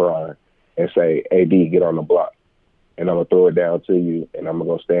if you Bron and say, AD, get on the block, and I'm gonna throw it down to you, and I'm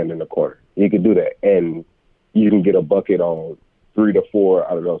gonna go stand in the corner. You can do that, and you can get a bucket on 3 to 4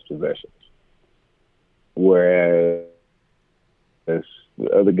 out of those possessions. Whereas the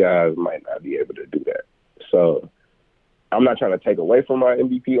other guys might not be able to do that. So I'm not trying to take away from my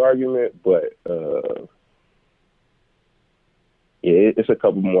MVP argument, but it's a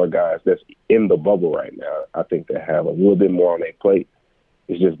couple more guys that's in the bubble right now, I think, that have a little bit more on their plate.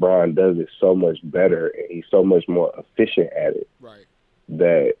 It's just Bron does it so much better, and he's so much more efficient at it. Right.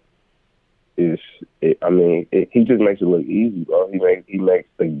 That he just makes it look easy, bro. He makes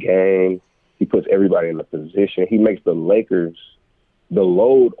the game He puts everybody in a position. He makes the Lakers, the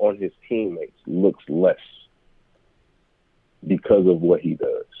load on his teammates looks less because of what he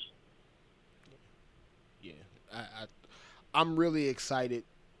does. Yeah, I'm really excited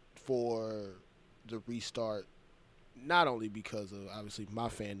for the restart, not only because of, obviously, my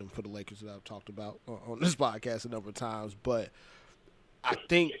fandom for the Lakers that I've talked about on this podcast a number of times, but I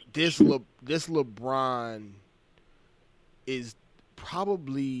think this LeBron is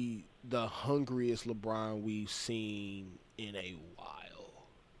probably the hungriest LeBron we've seen in a while.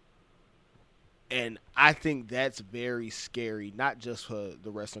 And I think that's very scary, not just for the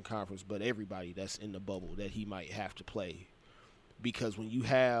Western Conference, but everybody that's in the bubble that he might have to play. Because when you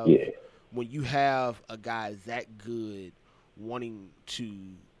have a guy that good wanting to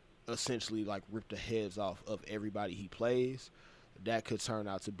essentially like rip the heads off of everybody he plays, that could turn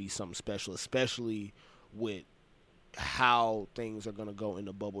out to be something special, especially with how things are going to go in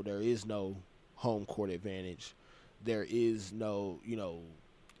the bubble. There is no home court advantage. There is no,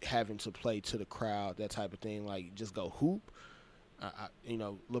 having to play to the crowd, that type of thing. Like, just go hoop.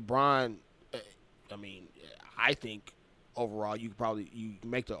 LeBron, I think overall you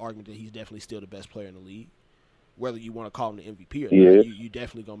make the argument that he's definitely still the best player in the league. Whether you want to call him the MVP or not, you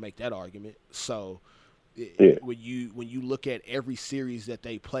definitely going to make that argument. So when you look at every series that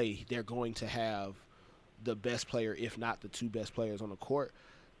they play, they're going to have the best player, if not the two best players on the court.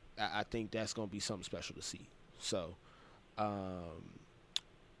 I think that's going to be something special to see. So,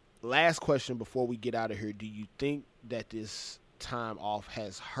 last question before we get out of here. Do you think that this time off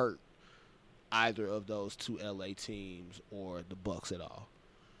has hurt either of those two LA teams or the Bucks at all?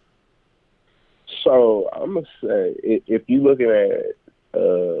 So I'm going to say, if you're looking at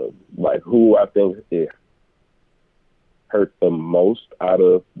like who I think it hurt the most out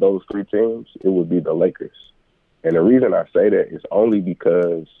of those three teams, it would be the Lakers. And the reason I say that is only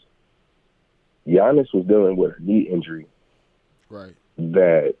because Giannis was dealing with a knee injury, right,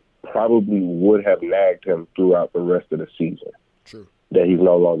 that probably would have nagged him throughout the rest of the season. True. That he's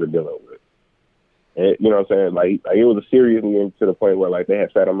no longer dealing with. And, you know what I'm saying? Like it was a serious injury to the point where like they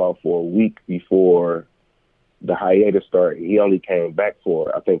had sat him out for a week before the hiatus started. He only came back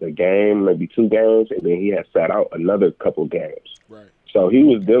for, I think, a game, maybe 2 games, and then he had sat out another couple games. Right. So he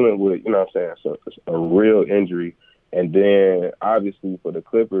was dealing with, you know what I'm saying, so a real injury. And then obviously for the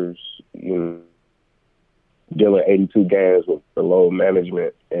Clippers, dealing 82 games with the load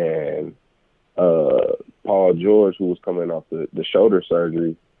management and Paul George, who was coming off the shoulder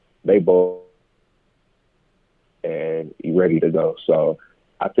surgery, they both and he ready to go. So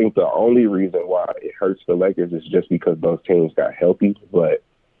I think the only reason why it hurts the Lakers is just because those teams got healthy. But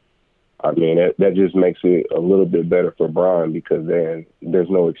I mean, that just makes it a little bit better for Bron, because then there's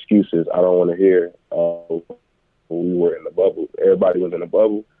no excuses. I don't want to hear when we were in the bubble. Everybody was in the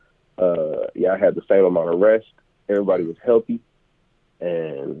bubble. I had the same amount of rest. Everybody was healthy,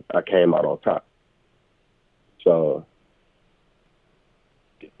 and I came out on top. So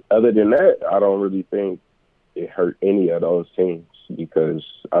other than that, I don't really think it hurt any of those teams, because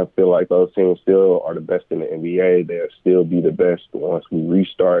I feel like those teams still are the best in the NBA. They'll still be the best once we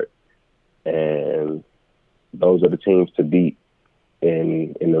restart, and those are the teams to beat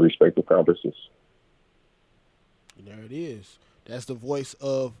in the respective conferences. There it is. That's the voice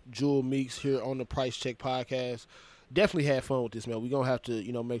of Jewel Meeks here on the Price Check Podcast. Definitely had fun with this, man. We're going to have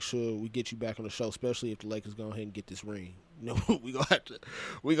to, make sure we get you back on the show, especially if the Lakers go ahead and get this ring. We're going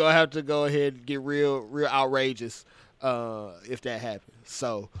to have to go ahead and get real outrageous if that happens.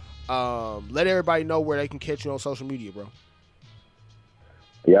 So let everybody know where they can catch you on social media, bro.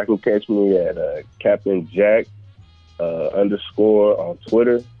 Yeah, I can catch me at Captain Jack _ on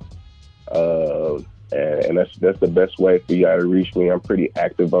Twitter. And that's the best way for you to reach me. I'm pretty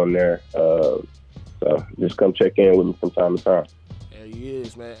active on there. So just come check in with me from time to time. There he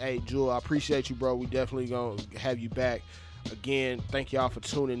is, man. Hey, Jewel, I appreciate you, bro. We definitely going to have you back. Again, thank y'all for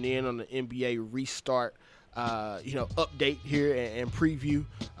tuning in on the NBA Restart update here and preview.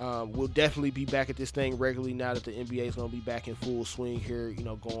 We'll definitely be back at this thing regularly now that the NBA is going to be back in full swing here,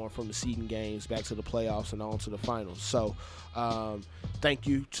 going from the seeding games back to the playoffs and on to the finals. So thank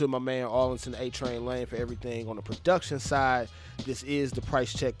you to my man Arlington A-Train Lane for everything on the production side. This is the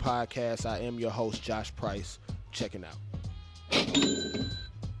Price Check Podcast. I am your host, Josh Price. Checking out.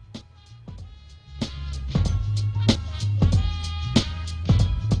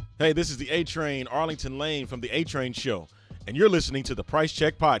 Hey, this is the A-Train, Arlington Lane from the A-Train Show, and you're listening to the Price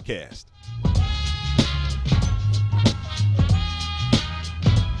Check Podcast.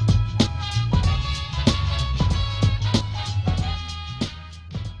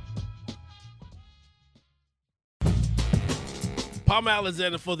 Palm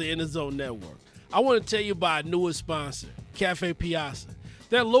Alexander for the Inner Zone Network. I want to tell you about our newest sponsor, Cafe Piazza.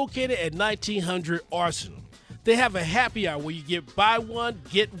 They're located at 1900 Arsenal. They have a happy hour where you get buy one,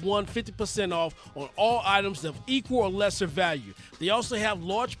 get one 50% off on all items of equal or lesser value. They also have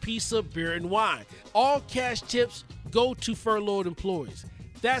large pizza, beer, and wine. All cash tips go to furloughed employees.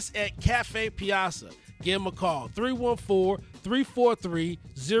 That's at Cafe Piazza. Give them a call,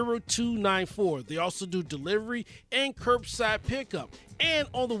 314-343-0294. They also do delivery and curbside pickup. And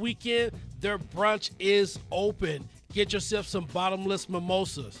on the weekend, their brunch is open. Get yourself some bottomless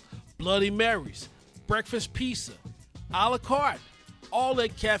mimosas, Bloody Marys, breakfast pizza, a la carte, all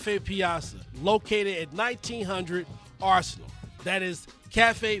at Cafe Piazza, located at 1900 Arsenal. That is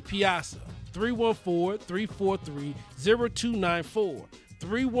Cafe Piazza, 314-343-0294.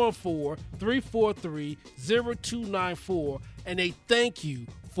 314-343-0294, and they thank you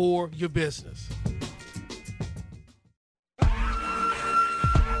for your business.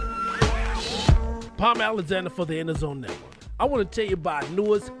 Palm Alexander for the Inner Zone Network. I want to tell you about our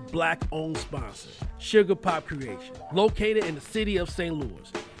newest black-owned sponsor, Sugar Pop Creation, located in the city of St.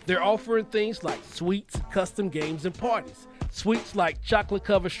 Louis. They're offering things like sweets, custom games, and parties. Sweets like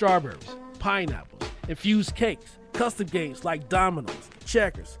chocolate-covered strawberries, pineapples, infused cakes, custom games like dominoes,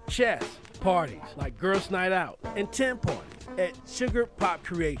 checkers, chess, parties like Girls Night Out, and tent parties at Sugar Pop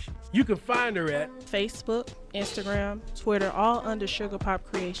Creations. You can find her at Facebook, Instagram, Twitter, all under Sugar Pop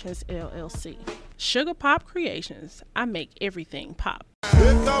Creations LLC. Sugar Pop Creations, I make everything pop.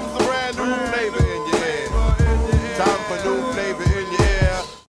 Here comes the